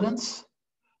actually evidence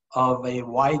of a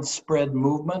widespread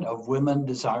movement of women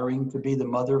desiring to be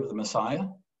the mother of the Messiah.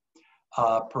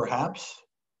 Perhaps.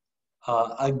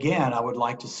 Again, I would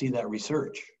like to see that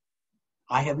research.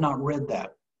 I have not read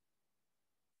that.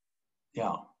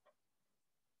 Yeah.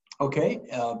 Okay.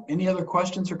 Any other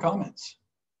questions or comments?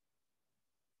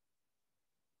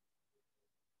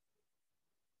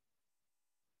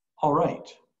 All right.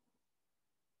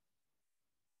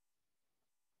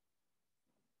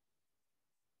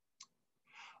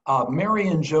 Mary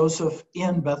and Joseph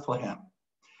in Bethlehem.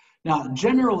 Now,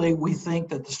 generally, we think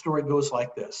that the story goes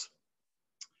like this.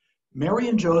 Mary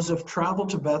and Joseph travel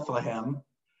to Bethlehem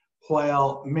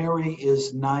while Mary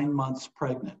is 9 months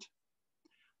pregnant.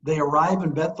 They arrive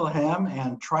in Bethlehem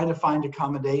and try to find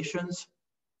accommodations,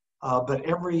 but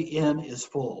every inn is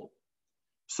full.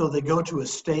 So they go to a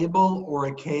stable or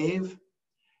a cave,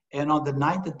 and on the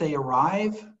night that they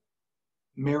arrive,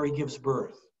 Mary gives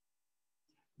birth.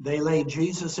 They lay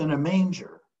Jesus in a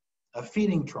manger, a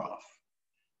feeding trough,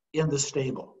 in the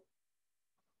stable.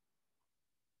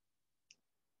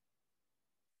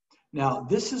 Now,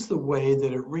 this is the way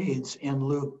that it reads in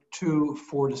Luke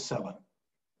 2:4-7.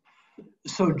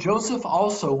 So Joseph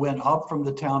also went up from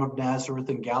the town of Nazareth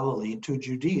in Galilee to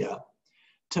Judea,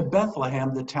 to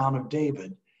Bethlehem, the town of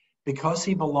David, because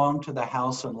he belonged to the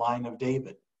house and line of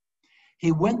David.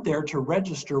 He went there to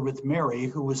register with Mary,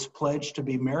 who was pledged to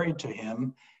be married to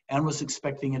him and was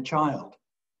expecting a child.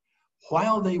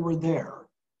 While they were there,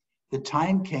 the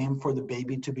time came for the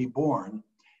baby to be born,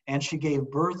 and she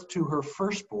gave birth to her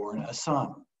firstborn, a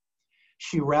son.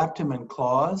 She wrapped him in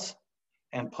cloths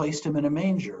and placed him in a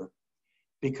manger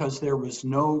because there was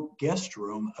no guest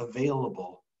room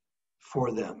available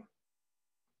for them.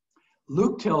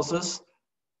 Luke tells us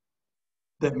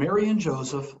that Mary and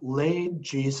Joseph laid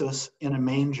Jesus in a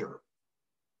manger.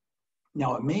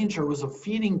 Now, a manger was a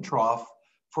feeding trough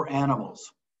for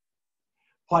animals.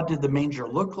 What did the manger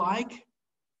look like?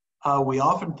 We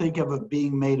often think of it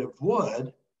being made of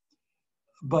wood,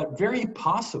 but very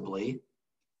possibly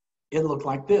it looked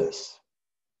like this.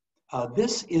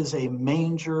 This is a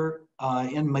manger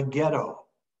in Megiddo.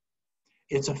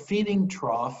 It's a feeding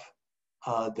trough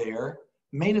there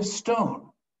made of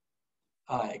stone,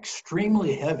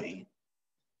 extremely heavy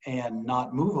and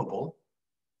not movable.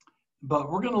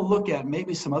 But we're going to look at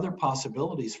maybe some other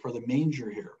possibilities for the manger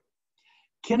here.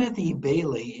 Kenneth E.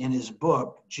 Bailey, in his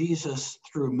book, Jesus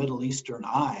Through Middle Eastern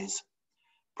Eyes,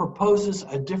 proposes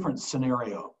a different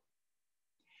scenario.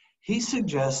 He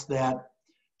suggests that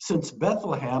since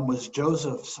Bethlehem was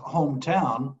Joseph's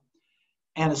hometown,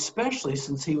 and especially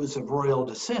since he was of royal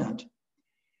descent,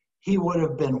 he would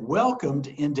have been welcomed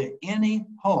into any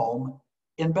home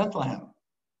in Bethlehem.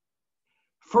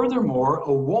 Furthermore,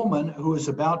 a woman who is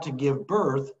about to give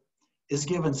birth is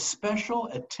given special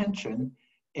attention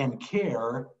and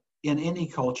care in any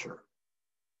culture.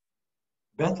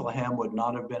 Bethlehem would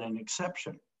not have been an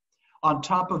exception. On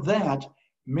top of that,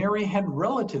 Mary had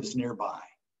relatives nearby.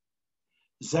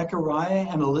 Zechariah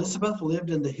and Elizabeth lived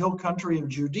in the hill country of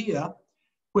Judea,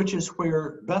 which is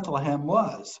where Bethlehem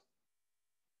was.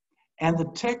 And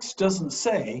the text doesn't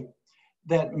say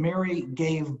that Mary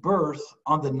gave birth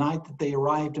on the night that they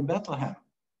arrived in Bethlehem.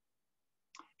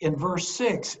 In verse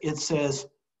 6, it says,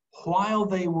 while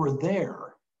they were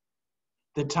there,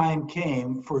 the time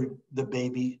came for the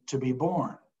baby to be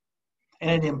born.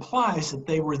 And it implies that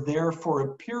they were there for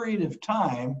a period of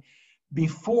time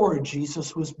before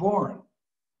Jesus was born.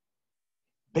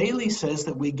 Bailey says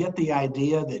that we get the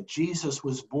idea that Jesus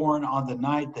was born on the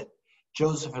night that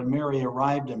Joseph and Mary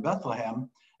arrived in Bethlehem,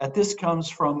 that this comes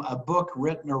from a book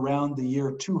written around the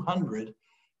year 200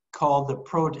 called the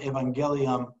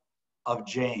Proto-Evangelium of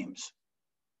James.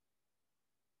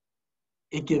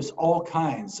 It gives all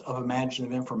kinds of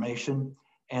imaginative information,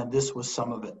 and this was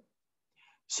some of it.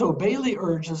 So Bailey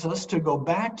urges us to go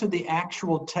back to the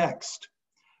actual text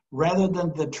rather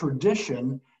than the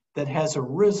tradition that has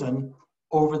arisen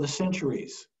over the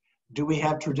centuries. Do we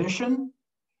have tradition?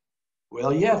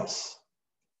 Well, yes.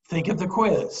 Think of the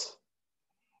quiz.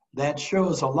 That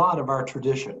shows a lot of our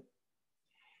tradition.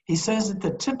 He says that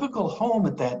the typical home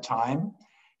at that time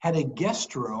had a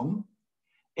guest room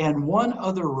and one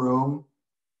other room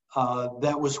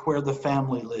that was where the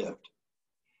family lived.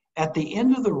 At the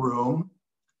end of the room,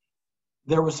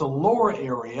 there was a lower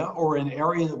area, or an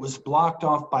area that was blocked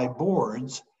off by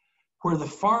boards, where the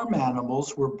farm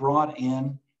animals were brought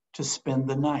in to spend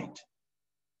the night.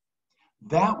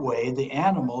 That way, the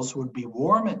animals would be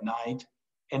warm at night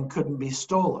and couldn't be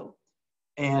stolen.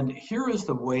 And here is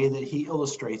the way that he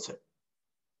illustrates it.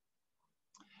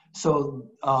 So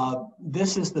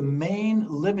this is the main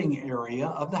living area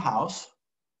of the house.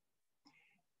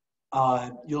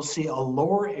 You'll see a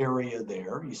lower area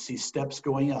there. You see steps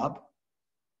going up.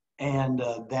 And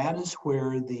that is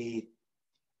where the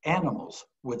animals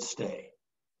would stay.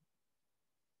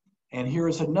 And here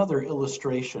is another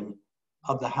illustration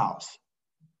of the house.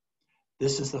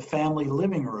 This is the family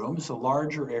living room. It's a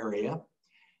larger area.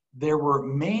 There were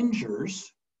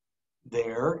mangers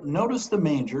there. Notice the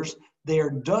mangers. They are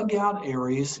dugout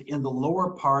areas in the lower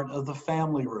part of the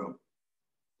family room.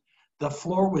 The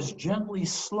floor was gently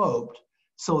sloped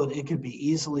so that it could be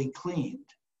easily cleaned.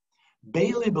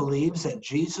 Bailey believes that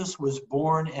Jesus was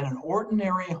born in an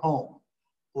ordinary home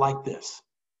like this.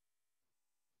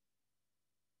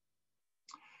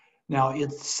 Now,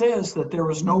 it says that there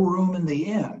was no room in the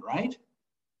inn, right?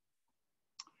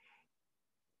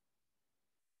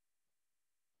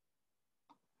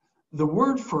 The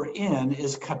word for inn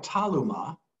is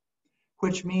kataluma,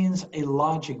 which means a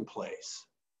lodging place.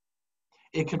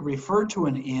 It could refer to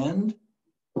an inn,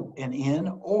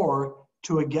 or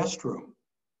to a guest room.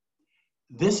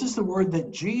 This is the word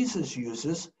that Jesus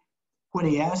uses when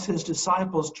he asks his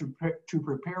disciples to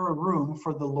prepare a room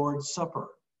for the Lord's Supper.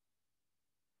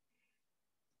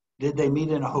 Did they meet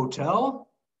in a hotel?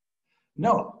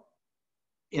 No.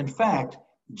 In fact,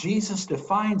 Jesus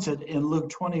defines it in Luke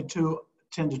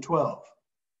 22:10-12.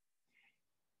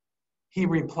 He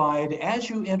replied, "As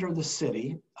you enter the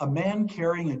city, a man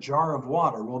carrying a jar of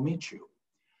water will meet you.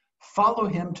 Follow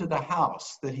him to the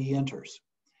house that he enters,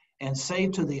 and say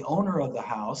to the owner of the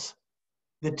house,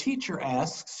 the teacher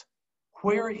asks,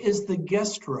 where is the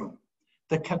guest room,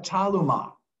 the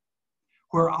kataluma,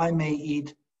 where I may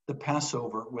eat the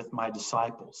Passover with my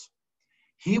disciples?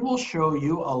 He will show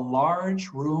you a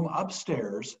large room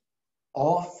upstairs,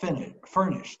 all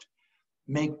furnished.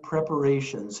 Make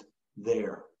preparations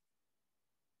there."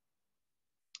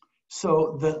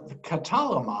 So the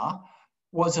kataluma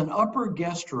was an upper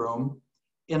guest room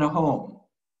in a home.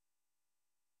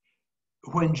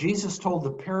 When Jesus told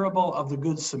the parable of the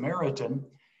Good Samaritan,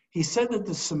 he said that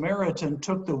the Samaritan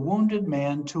took the wounded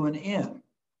man to an inn.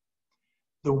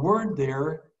 The word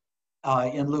there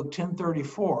in Luke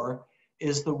 10:34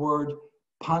 is the word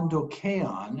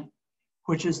pandokeon,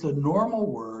 which is the normal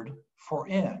word for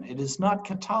inn. It is not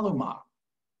kataluma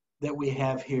that we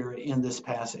have here in this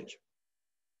passage.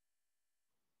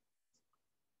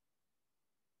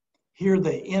 Here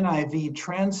the NIV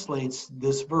translates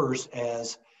this verse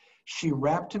as, she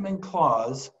wrapped him in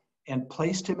cloths and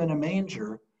placed him in a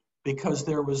manger because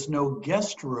there was no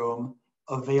guest room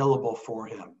available for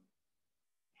him.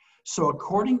 So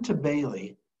according to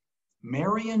Bailey,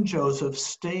 Mary and Joseph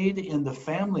stayed in the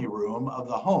family room of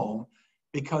the home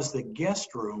because the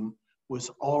guest room was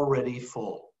already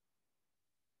full.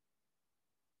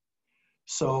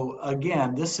 So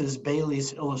again, this is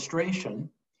Bailey's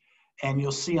illustration, and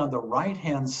you'll see on the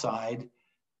right-hand side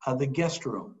the guest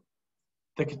room,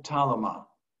 the kataluma.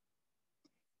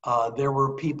 There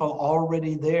were people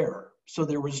already there, so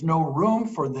there was no room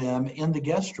for them in the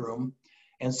guest room,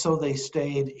 And so they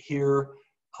stayed here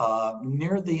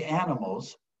near the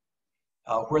animals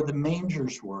where the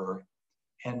mangers were,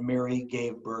 and Mary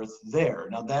gave birth there.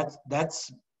 Now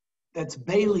that's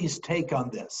Bailey's take on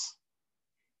this.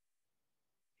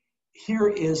 Here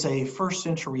is a first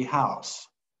century house,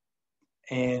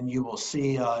 and you will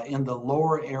see in the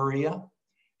lower area,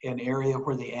 an area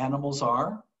where the animals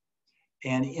are,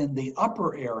 and in the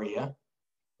upper area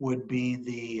would be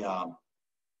the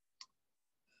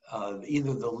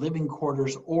either the living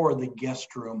quarters or the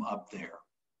guest room up there.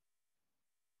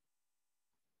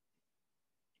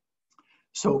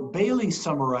 So Bailey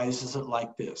summarizes it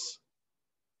like this.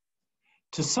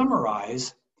 To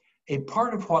summarize, a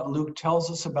part of what Luke tells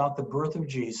us about the birth of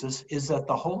Jesus is that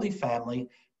the Holy Family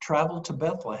traveled to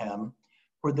Bethlehem,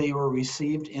 where they were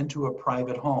received into a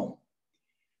private home.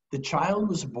 The child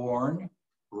was born,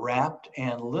 wrapped,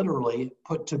 and literally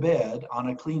put to bed on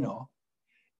a klino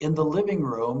in the living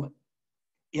room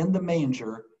in the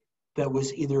manger that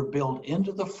was either built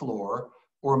into the floor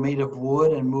or made of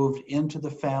wood and moved into the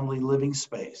family living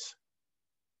space.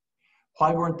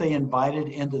 Why weren't they invited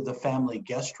into the family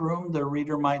guest room, the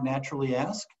reader might naturally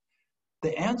ask?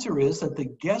 The answer is that the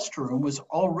guest room was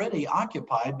already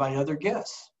occupied by other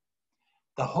guests.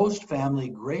 The host family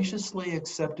graciously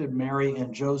accepted Mary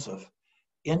and Joseph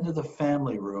into the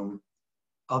family room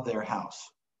of their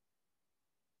house.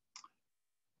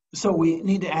 So we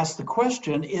need to ask the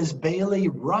question, is Bailey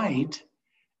right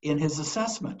in his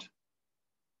assessment?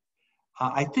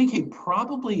 I think he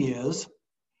probably is,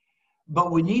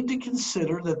 but we need to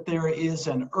consider that there is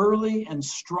an early and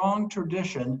strong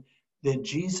tradition that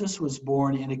Jesus was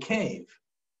born in a cave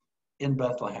in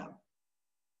Bethlehem.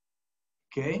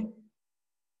 Okay?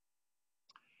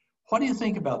 What do you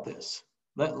think about this?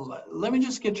 Let me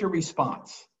just get your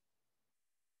response.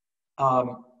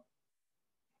 How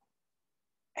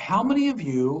many of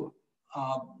you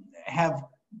have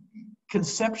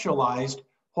conceptualized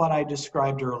what I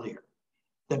described earlier?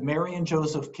 That Mary and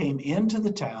Joseph came into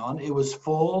the town, it was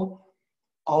full,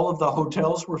 all of the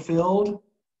hotels were filled,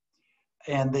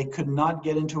 and they could not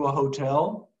get into a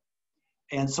hotel.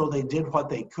 And so they did what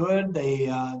they could. They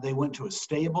went to a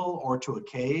stable or to a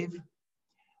cave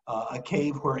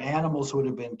where animals would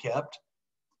have been kept.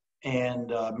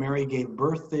 And Mary gave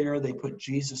birth there. They put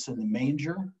Jesus in the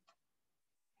manger.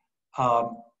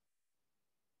 How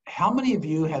many of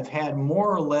you have had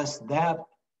more or less that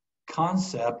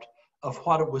concept of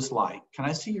what it was like? Can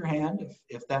I see your hand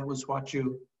if that was what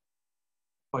you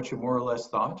more or less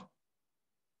thought?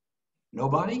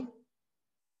 Nobody?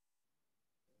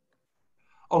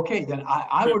 Okay, then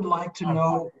I would like to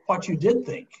know what you did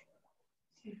think.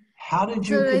 How did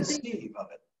you conceive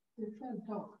of it?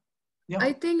 Yeah.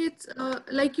 I think it's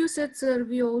like you said, sir,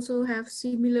 we also have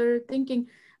similar thinking,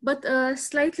 but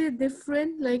slightly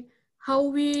different. Like how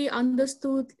we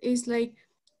understood is like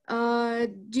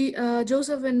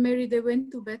Joseph and Mary, they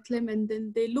went to Bethlehem and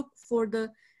then they looked for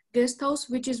the guest house,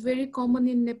 which is very common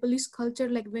in Nepalese culture.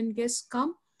 Like when guests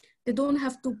come, they don't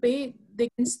have to pay, they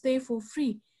can stay for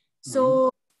free. So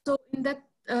in that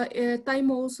time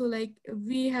also, like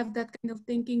we have that kind of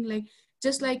thinking, like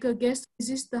just like a guest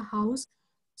visits the house,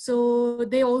 so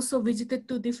they also visited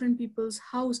to different people's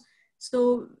house.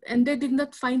 So, and they did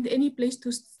not find any place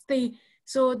to stay.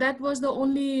 So that was the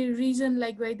only reason,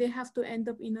 like why they have to end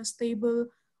up in a stable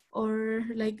or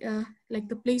like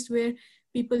the place where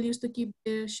people used to keep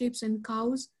their sheep and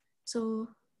cows. So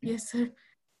yes, sir.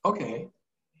 Okay,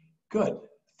 good.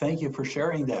 Thank you for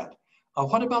sharing that.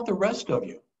 What about the rest of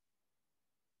you?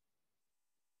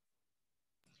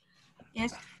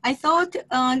 Yes, I thought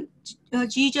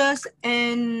Jesus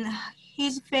and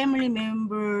his family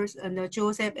members and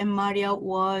Joseph and Maria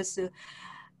was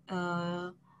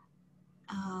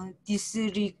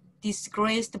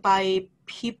disgraced by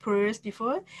people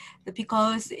before,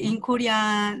 because in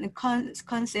Korean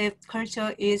concept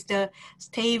culture is the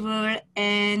stable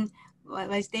and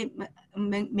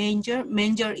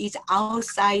manger is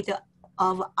outside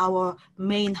of our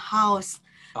main house.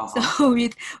 So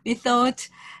we thought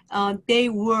they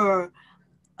were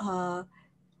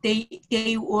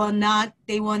not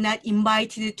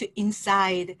invited to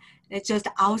inside. They're just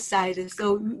outside.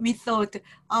 So we thought,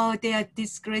 oh, they are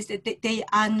disgraced. They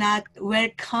are not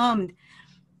welcomed.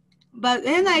 But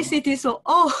when I see this,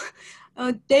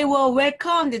 they were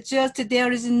welcomed. Just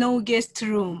there is no guest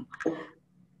room.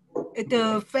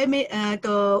 The family,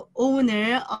 the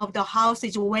owner of the house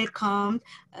is welcomed.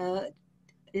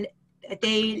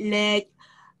 They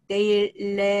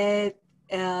let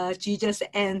Jesus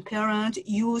and parents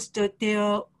use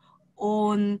their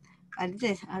own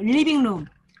living room.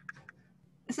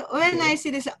 So when I see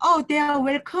this, oh, they are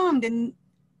welcomed, and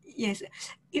Yes.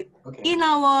 Okay. In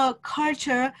our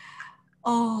culture,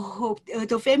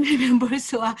 the family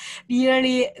members are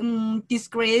really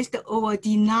disgraced or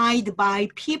denied by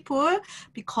people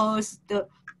because the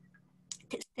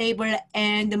stable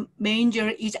and the manger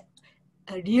is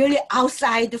really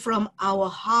outside from our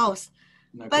house.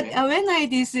 Okay. But when I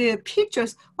these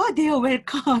pictures, they are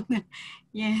welcome.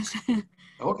 Yes.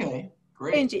 Okay,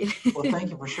 great. Thank you. Well, thank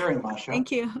you for sharing, Masha.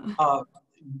 Thank you.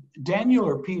 Daniel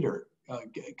or Peter,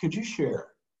 could you share?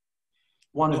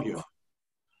 One of you.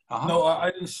 Uh-huh. No,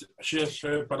 I didn't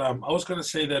share, but I was going to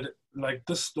say that like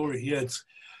this story here, it's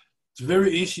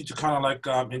very easy to kind of like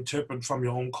interpret from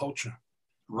your own culture,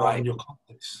 Right. and your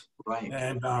context. Right.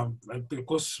 And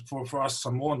because for us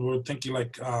Samoan, we're thinking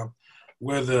like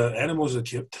where the animals are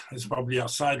kept is probably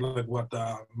outside, like what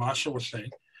Masha was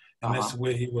saying, and that's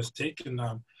where he was taken.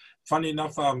 Funny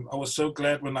enough, I was so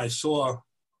glad when I saw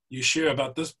you share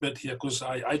about this bit here, because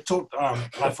I taught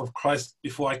Life of Christ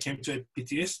before I came to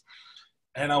PTS,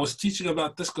 and I was teaching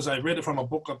about this because I read it from a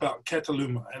book about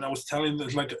Cataluma, and I was telling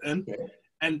there's like an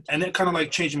and it kind of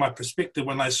like changed my perspective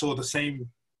when I saw the same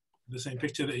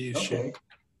picture that you shared.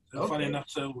 So funny enough,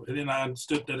 so then I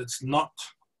understood that it's not.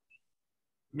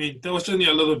 I mean, there was only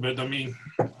a little bit. I mean,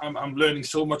 I'm learning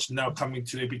so much now coming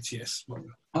to ABTS. But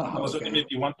I was only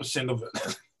maybe 1% of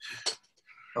it.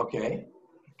 Okay.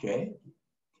 Okay.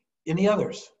 Any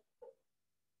others?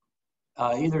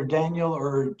 Either Daniel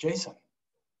or Jason.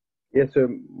 Yeah. So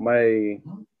my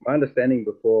understanding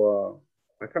before,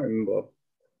 I can't remember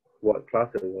what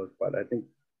class it was, but I think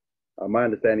my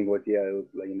understanding was, it was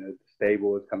like, the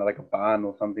stable was kind of like a barn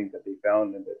or something that they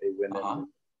found and that they went in.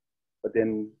 But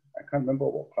then I can't remember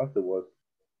what class it was.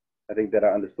 I think that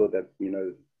I understood that,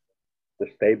 the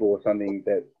stable was something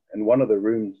that in one of the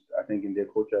rooms, I think in their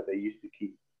culture, they used to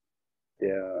keep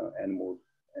their animals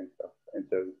and stuff. And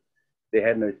so they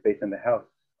had no space in the house,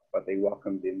 but they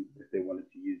welcomed them if they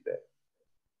wanted to use that,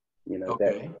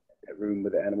 that room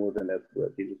with the animals, and that's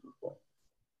what Jesus was for.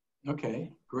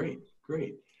 Okay, great.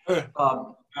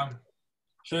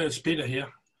 So it's Peter here.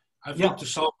 I think to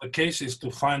solve the case is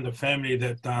to find the family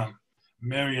that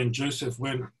Mary and Joseph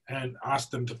went and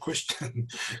asked them the question.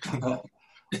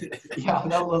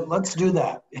 Let's do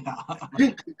that.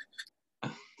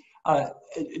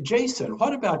 Jason,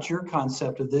 what about your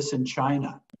concept of this in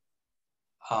China?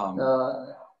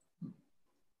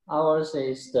 Ours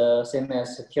is the same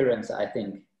as Kieran's, I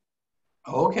think.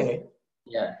 Okay.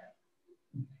 Yeah.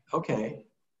 Okay.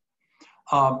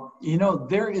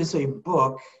 There is a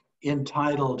book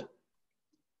entitled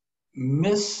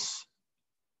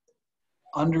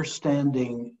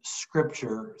Misunderstanding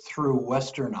Scripture Through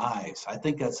Western Eyes. I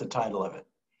think that's the title of it.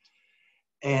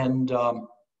 And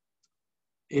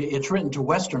it's written to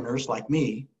Westerners like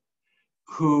me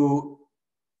who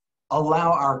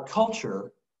allow our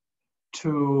culture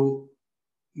to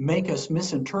make us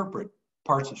misinterpret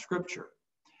parts of Scripture.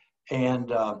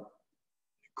 And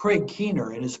Craig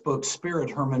Keener, in his book Spirit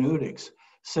Hermeneutics,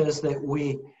 says that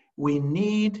we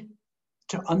need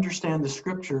to understand the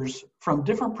Scriptures from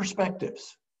different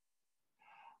perspectives,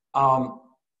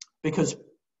 because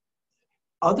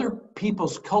other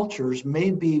people's cultures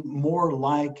may be more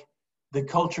like the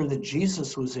culture that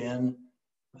Jesus was in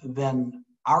than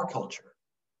our culture.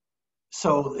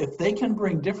 So if they can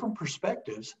bring different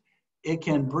perspectives, it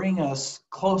can bring us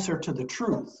closer to the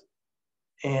truth,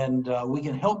 and we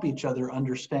can help each other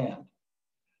understand.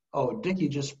 Oh, Dickie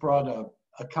just brought a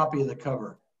copy of the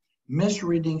cover.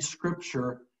 Misreading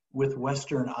Scripture with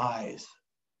Western Eyes.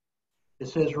 It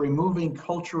says removing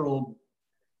cultural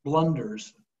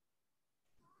blunders,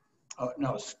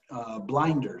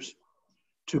 blinders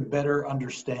to better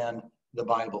understand the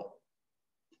Bible.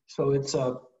 So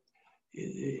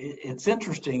it's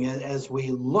interesting as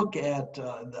we look at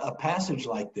a passage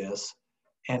like this,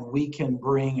 and we can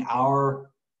bring our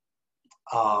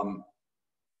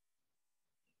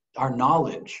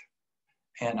knowledge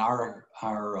and our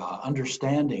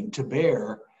understanding to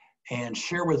bear and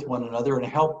share with one another and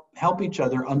help each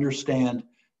other understand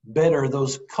better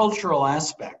those cultural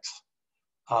aspects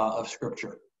of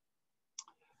Scripture.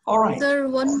 All right. Sir,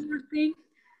 one more thing.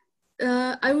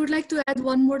 I would like to add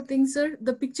one more thing, sir.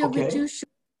 The picture which you showed,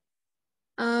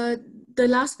 the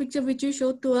last picture which you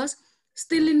showed to us,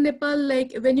 still in Nepal,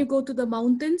 like when you go to the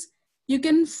mountains, you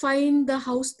can find the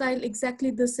house style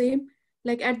exactly the same.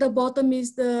 Like at the bottom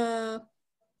is the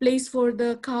place for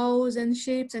the cows and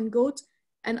sheep and goats,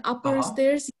 and upper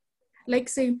stairs, like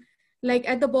same. Like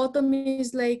at the bottom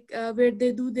is like where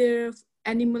they do their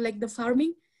animal, like the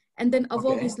farming, and then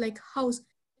above is like house.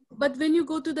 But when you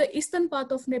go to the eastern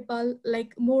part of Nepal,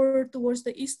 like more towards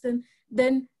the eastern,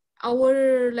 then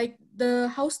our, like the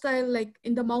house style, like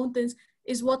in the mountains,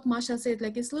 is what Masha said,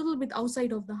 like it's a little bit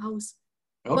outside of the house,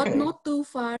 but Okay. not too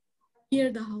far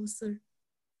near the house, sir.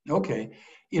 Okay.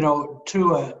 You know,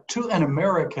 to an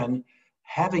American,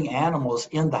 having animals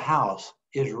in the house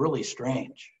is really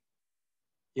strange.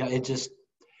 Yeah, it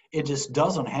just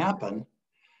doesn't happen.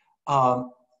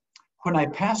 When I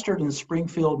pastored in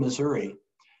Springfield, Missouri,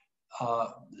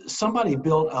 somebody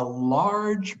built a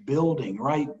large building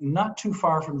right not too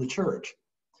far from the church,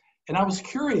 and I was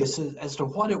curious as to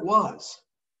what it was.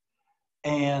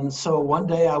 And so one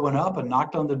day I went up and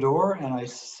knocked on the door, and I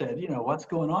said, you know, what's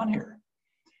going on here?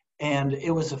 And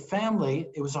it was a family,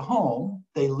 it was a home,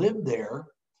 they lived there,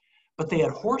 but they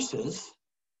had horses,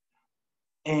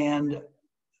 and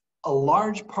a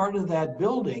large part of that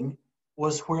building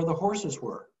was where the horses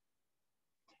were.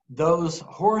 Those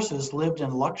horses lived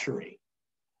in luxury.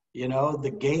 You know, the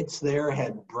gates there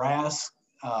had brass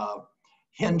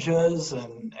hinges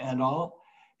and all,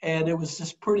 and it was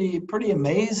just pretty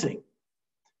amazing.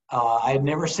 I had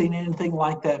never seen anything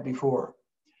like that before.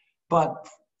 But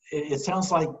it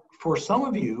sounds like for some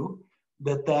of you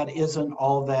that isn't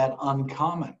all that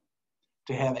uncommon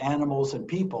to have animals and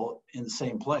people in the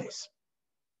same place.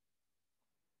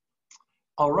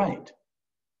 All right.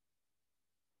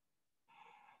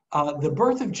 The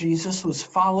birth of Jesus was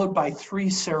followed by 3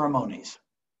 ceremonies.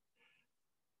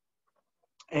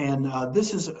 And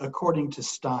this is according to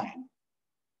Stein.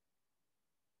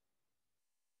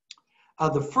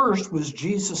 The first was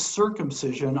Jesus'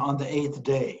 circumcision on the 8th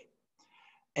day.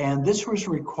 And this was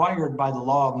required by the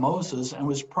law of Moses and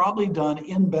was probably done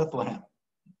in Bethlehem.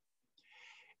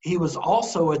 He was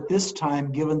also at this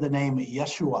time given the name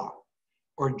Yeshua,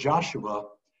 or Joshua,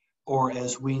 or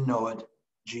as we know it,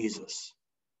 Jesus.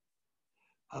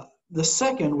 The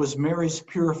second was Mary's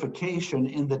purification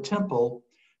in the temple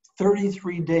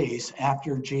 33 days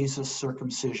after Jesus'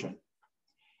 circumcision.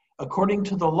 According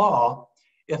to the law,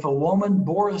 if a woman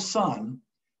bore a son,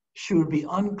 she would be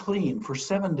unclean for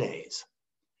 7 days.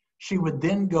 She would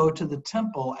then go to the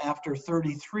temple after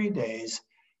 33 days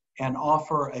and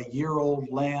offer a year-old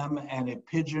lamb and a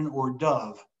pigeon or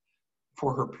dove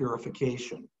for her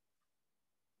purification.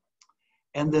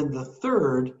 And then the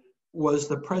third was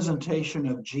the presentation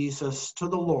of Jesus to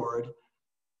the Lord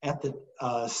at the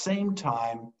same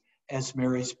time as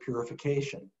Mary's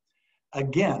purification.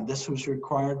 Again, this was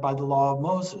required by the law of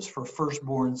Moses for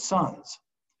firstborn sons.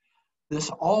 This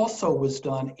also was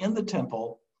done in the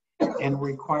temple and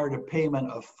required a payment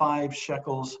of 5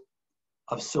 shekels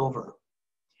of silver.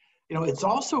 You know, it's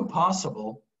also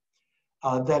possible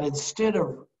that instead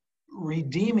of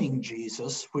redeeming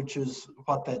Jesus, which is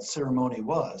what that ceremony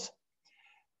was,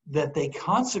 that they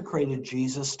consecrated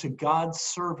Jesus to God's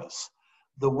service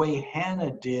the way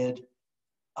Hannah did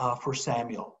for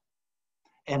Samuel.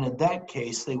 And in that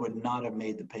case, they would not have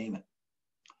made the payment.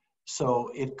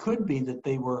 So it could be that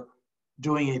they were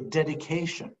doing a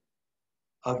dedication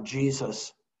of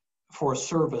Jesus for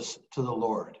service to the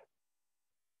Lord.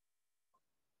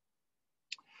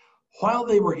 While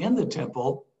they were in the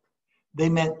temple, they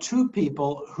met 2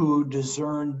 people who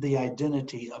discerned the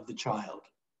identity of the child.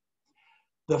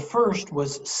 The first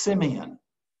was Simeon.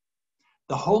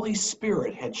 The Holy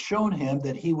Spirit had shown him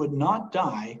that he would not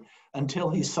die until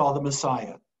he saw the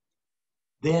Messiah.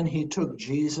 Then he took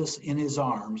Jesus in his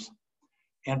arms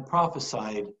and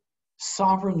prophesied,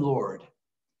 "Sovereign Lord,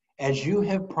 as you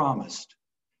have promised,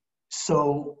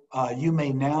 so you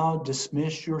may now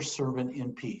dismiss your servant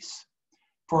in peace.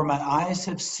 For my eyes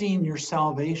have seen your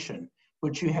salvation,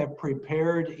 which you have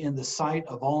prepared in the sight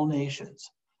of all nations,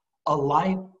 a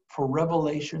light for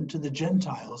revelation to the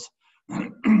Gentiles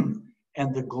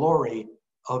and the glory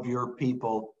of your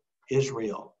people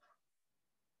Israel."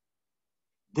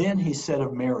 Then he said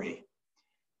of Mary,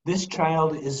 "This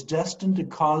child is destined to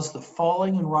cause the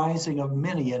falling and rising of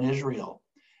many in Israel,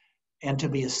 and to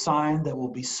be a sign that will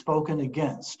be spoken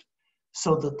against,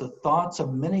 so that the thoughts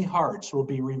of many hearts will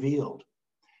be revealed,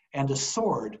 and a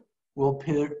sword will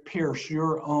pierce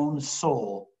your own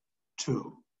soul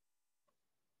too."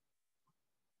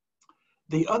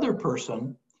 The other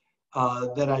person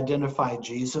that identified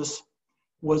Jesus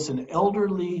was an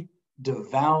elderly,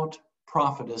 devout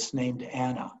prophetess named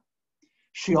Anna.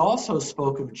 She also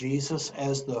spoke of Jesus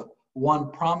as the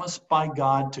one promised by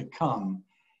God to come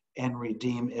and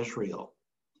redeem Israel.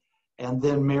 And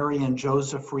then Mary and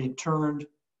Joseph returned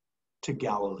to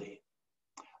Galilee.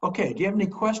 Okay, do you have any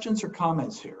questions or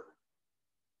comments here?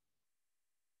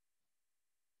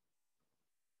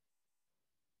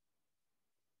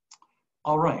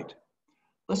 All right,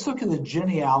 let's look at the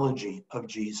genealogy of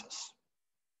Jesus.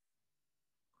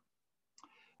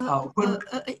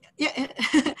 Yeah.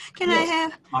 Can Yes, I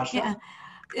have? Masha?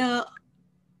 Yeah.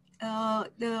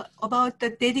 About the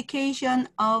dedication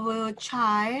of a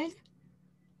child.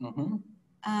 Mm-hmm.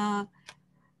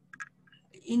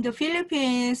 In the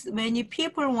Philippines, many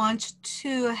people want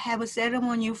to have a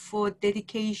ceremony for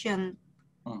dedication,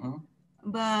 Mm-hmm.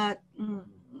 but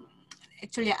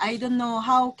actually, I don't know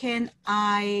how can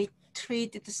I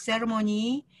treat the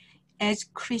ceremony as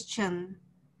Christian.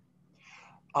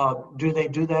 Do they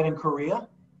do that in Korea?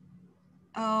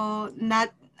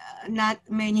 Not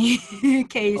many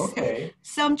cases. Okay.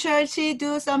 Some churches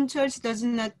do, some church does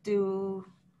not do.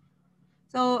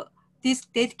 So this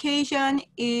dedication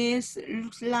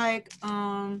looks like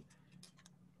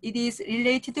it is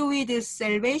related with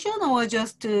salvation, or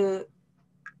just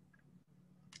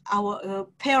our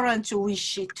parents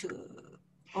wish to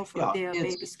offer their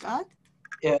babies God?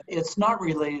 It's not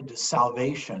related to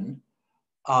salvation.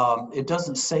 It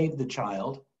doesn't save the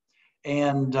child,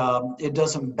 and it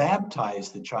doesn't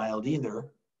baptize the child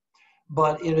either,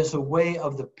 but it is a way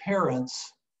of the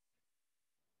parents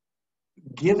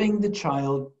giving the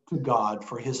child to God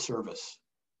for his service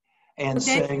and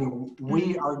saying,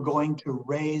 we are going to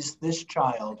raise this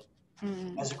child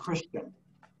as a Christian.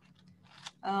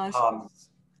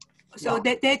 So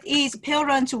that is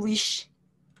parents' wish.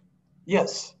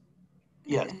 Yes.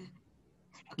 Yes. Okay.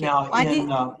 Now,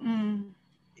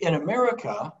 in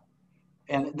America,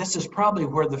 and this is probably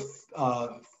where the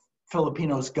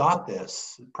Filipinos got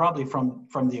this, probably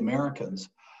from the Americans.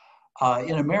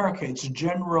 In America, it's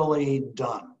generally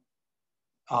done.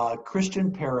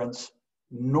 Christian parents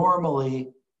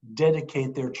normally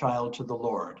dedicate their child to the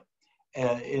Lord.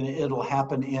 It'll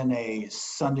happen in a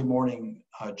Sunday morning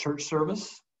church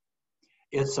service.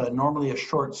 It's normally a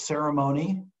short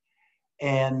ceremony,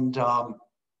 and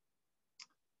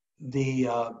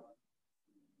the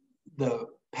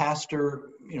pastor,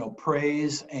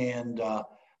 prays and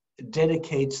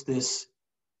dedicates this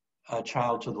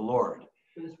child to the Lord.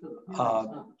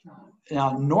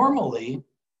 Now, normally,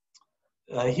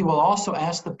 he will also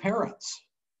ask the parents,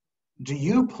 do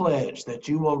you pledge that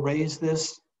you will raise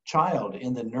this child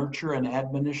in the nurture and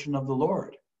admonition of the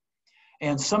Lord?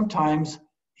 And sometimes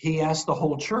he asks the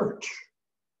whole church,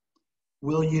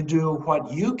 will you do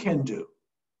what you can do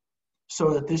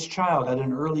so that this child at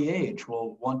an early age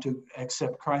will want to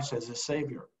accept Christ as his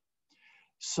Savior?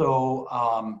 So,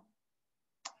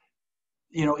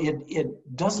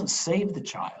 it doesn't save the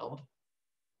child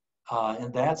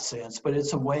in that sense, but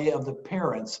it's a way of the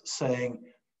parents saying,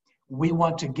 we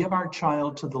want to give our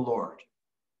child to the Lord,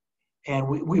 and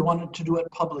we wanted to do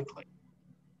it publicly.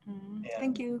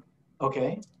 Thank you.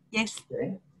 Okay. Yes.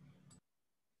 Okay.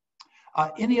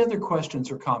 Any other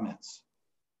questions or comments?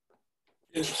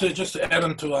 So just to add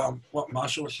on to what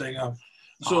Masha was saying,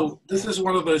 so this is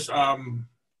one of those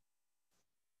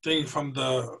things from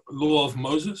the law of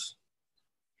Moses,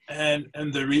 and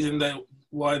the reason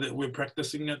why we're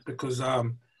practicing it, because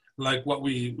like what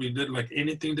we did, like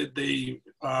anything that they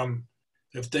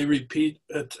if they repeat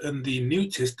it in the New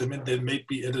Testament, then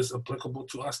maybe it is applicable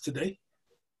to us today.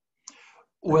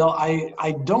 Well,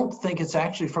 I don't think it's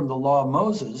actually from the law of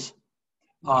Moses.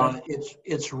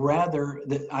 It's rather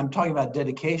that I'm talking about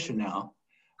dedication now.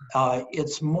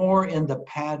 It's more in the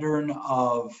pattern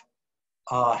of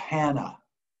Hannah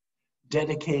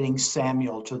dedicating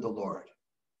Samuel to the Lord.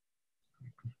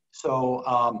 So,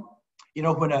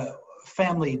 when a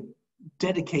family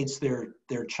dedicates their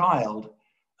child,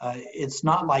 it's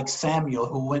not like Samuel,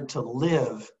 who went to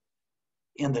live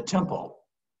in the temple.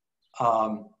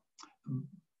 Well,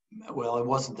 it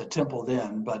wasn't the temple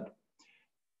then, but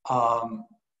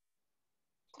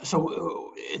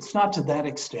so it's not to that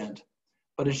extent,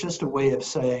 but it's just a way of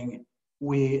saying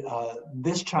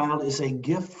this child is a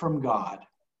gift from God,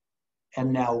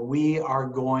 and now we are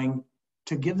going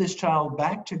to give this child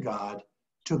back to God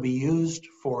to be used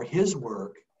for his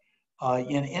work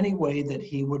in any way that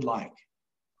he would like.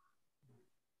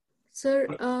 Sir,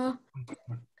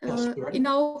 in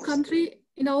our country,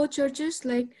 in our churches,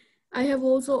 like I have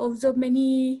also observed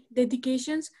many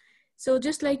dedications. So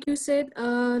just like you said,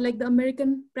 like the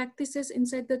American practices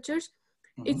inside the church,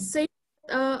 it's saying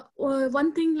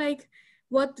one thing, like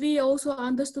what we also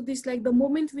understood is like the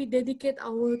moment we dedicate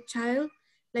our child,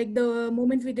 like the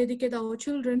moment we dedicate our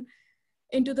children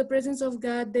into the presence of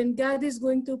God, then God is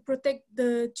going to protect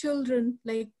the children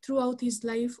like throughout his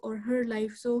life or her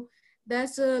life. So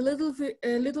that's a little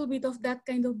bit of that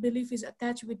kind of belief is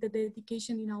attached with the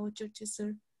dedication in our churches,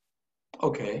 sir.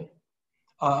 Okay.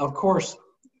 Of course,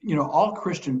 all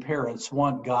Christian parents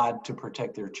want God to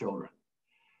protect their children.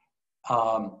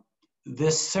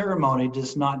 This ceremony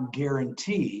does not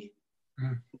guarantee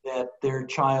that their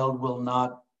child will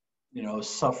not,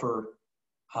 suffer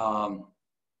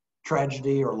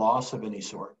tragedy or loss of any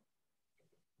sort.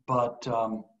 But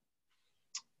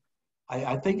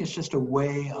I think it's just a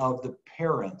way of the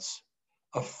parents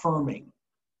affirming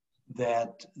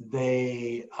that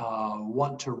they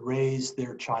want to raise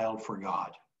their child for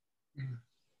God.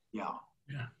 Yeah.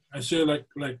 Yeah. I say like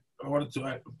I wanted to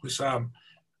add, because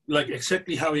like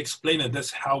exactly how he explained it,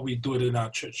 that's how we do it in our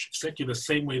church. Exactly the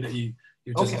same way that you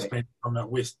just explained from that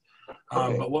West.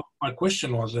 But what my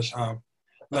question was is,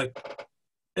 like,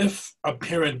 if a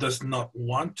parent does not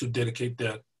want to dedicate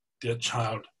their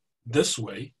child this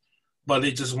way, but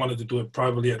they just wanted to do it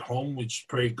privately at home, which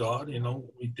pray God,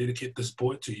 we dedicate this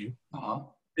boy to you.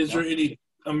 Is there any,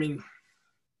 I mean,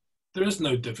 there is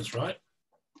no difference, right?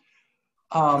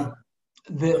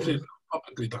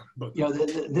 Publicly done, but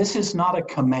this is not a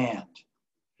command.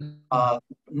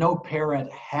 No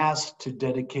parent has to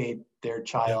dedicate their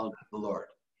child to the Lord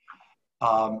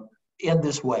in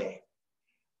this way.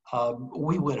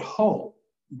 We would hope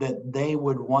that they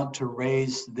would want to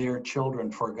raise their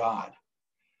children for God.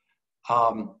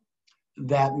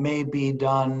 That may be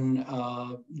done,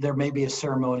 there may be a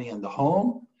ceremony in the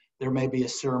home, there may be a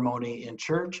ceremony in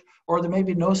church, or there may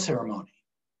be no ceremony.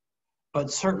 But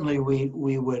certainly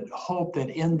we would hope that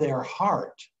in their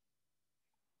heart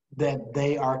that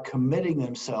they are committing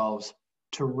themselves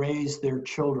to raise their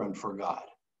children for God.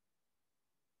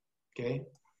 Okay?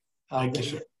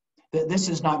 This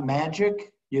is not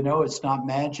magic, it's not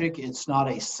magic, it's not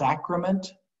a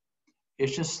sacrament.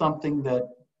 It's just something that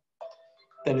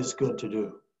is good to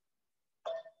do.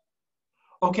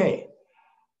 Okay,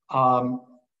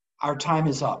 our time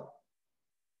is up.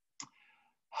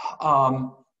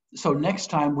 So next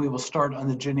time we will start on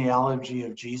the genealogy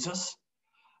of Jesus.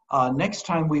 Next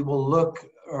time we will look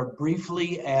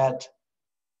briefly at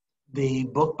the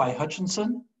book by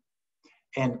Hutchinson,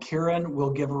 and Kieran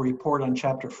will give a report on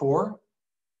chapter 4.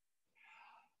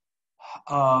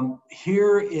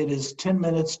 Here it is 10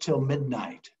 minutes till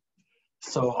midnight.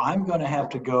 So I'm going to have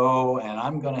to go, and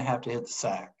I'm going to have to hit the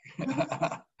sack.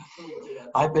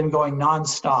 I've been going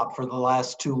nonstop for the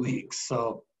last 2 weeks,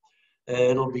 so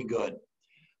it'll be good.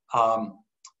 The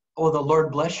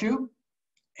Lord bless you,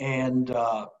 and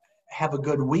have a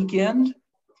good weekend.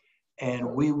 And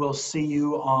we will see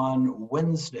you on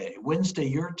Wednesday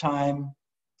your time,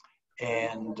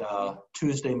 and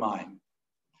Tuesday mine.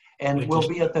 And we'll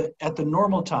be at the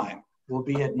normal time. We'll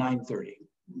be at 9:30.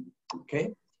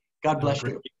 Okay. God bless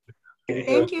you.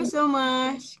 Thank you so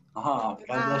much. God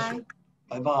bless you.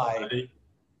 Bye-bye.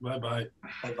 Bye-bye.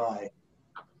 Bye-bye.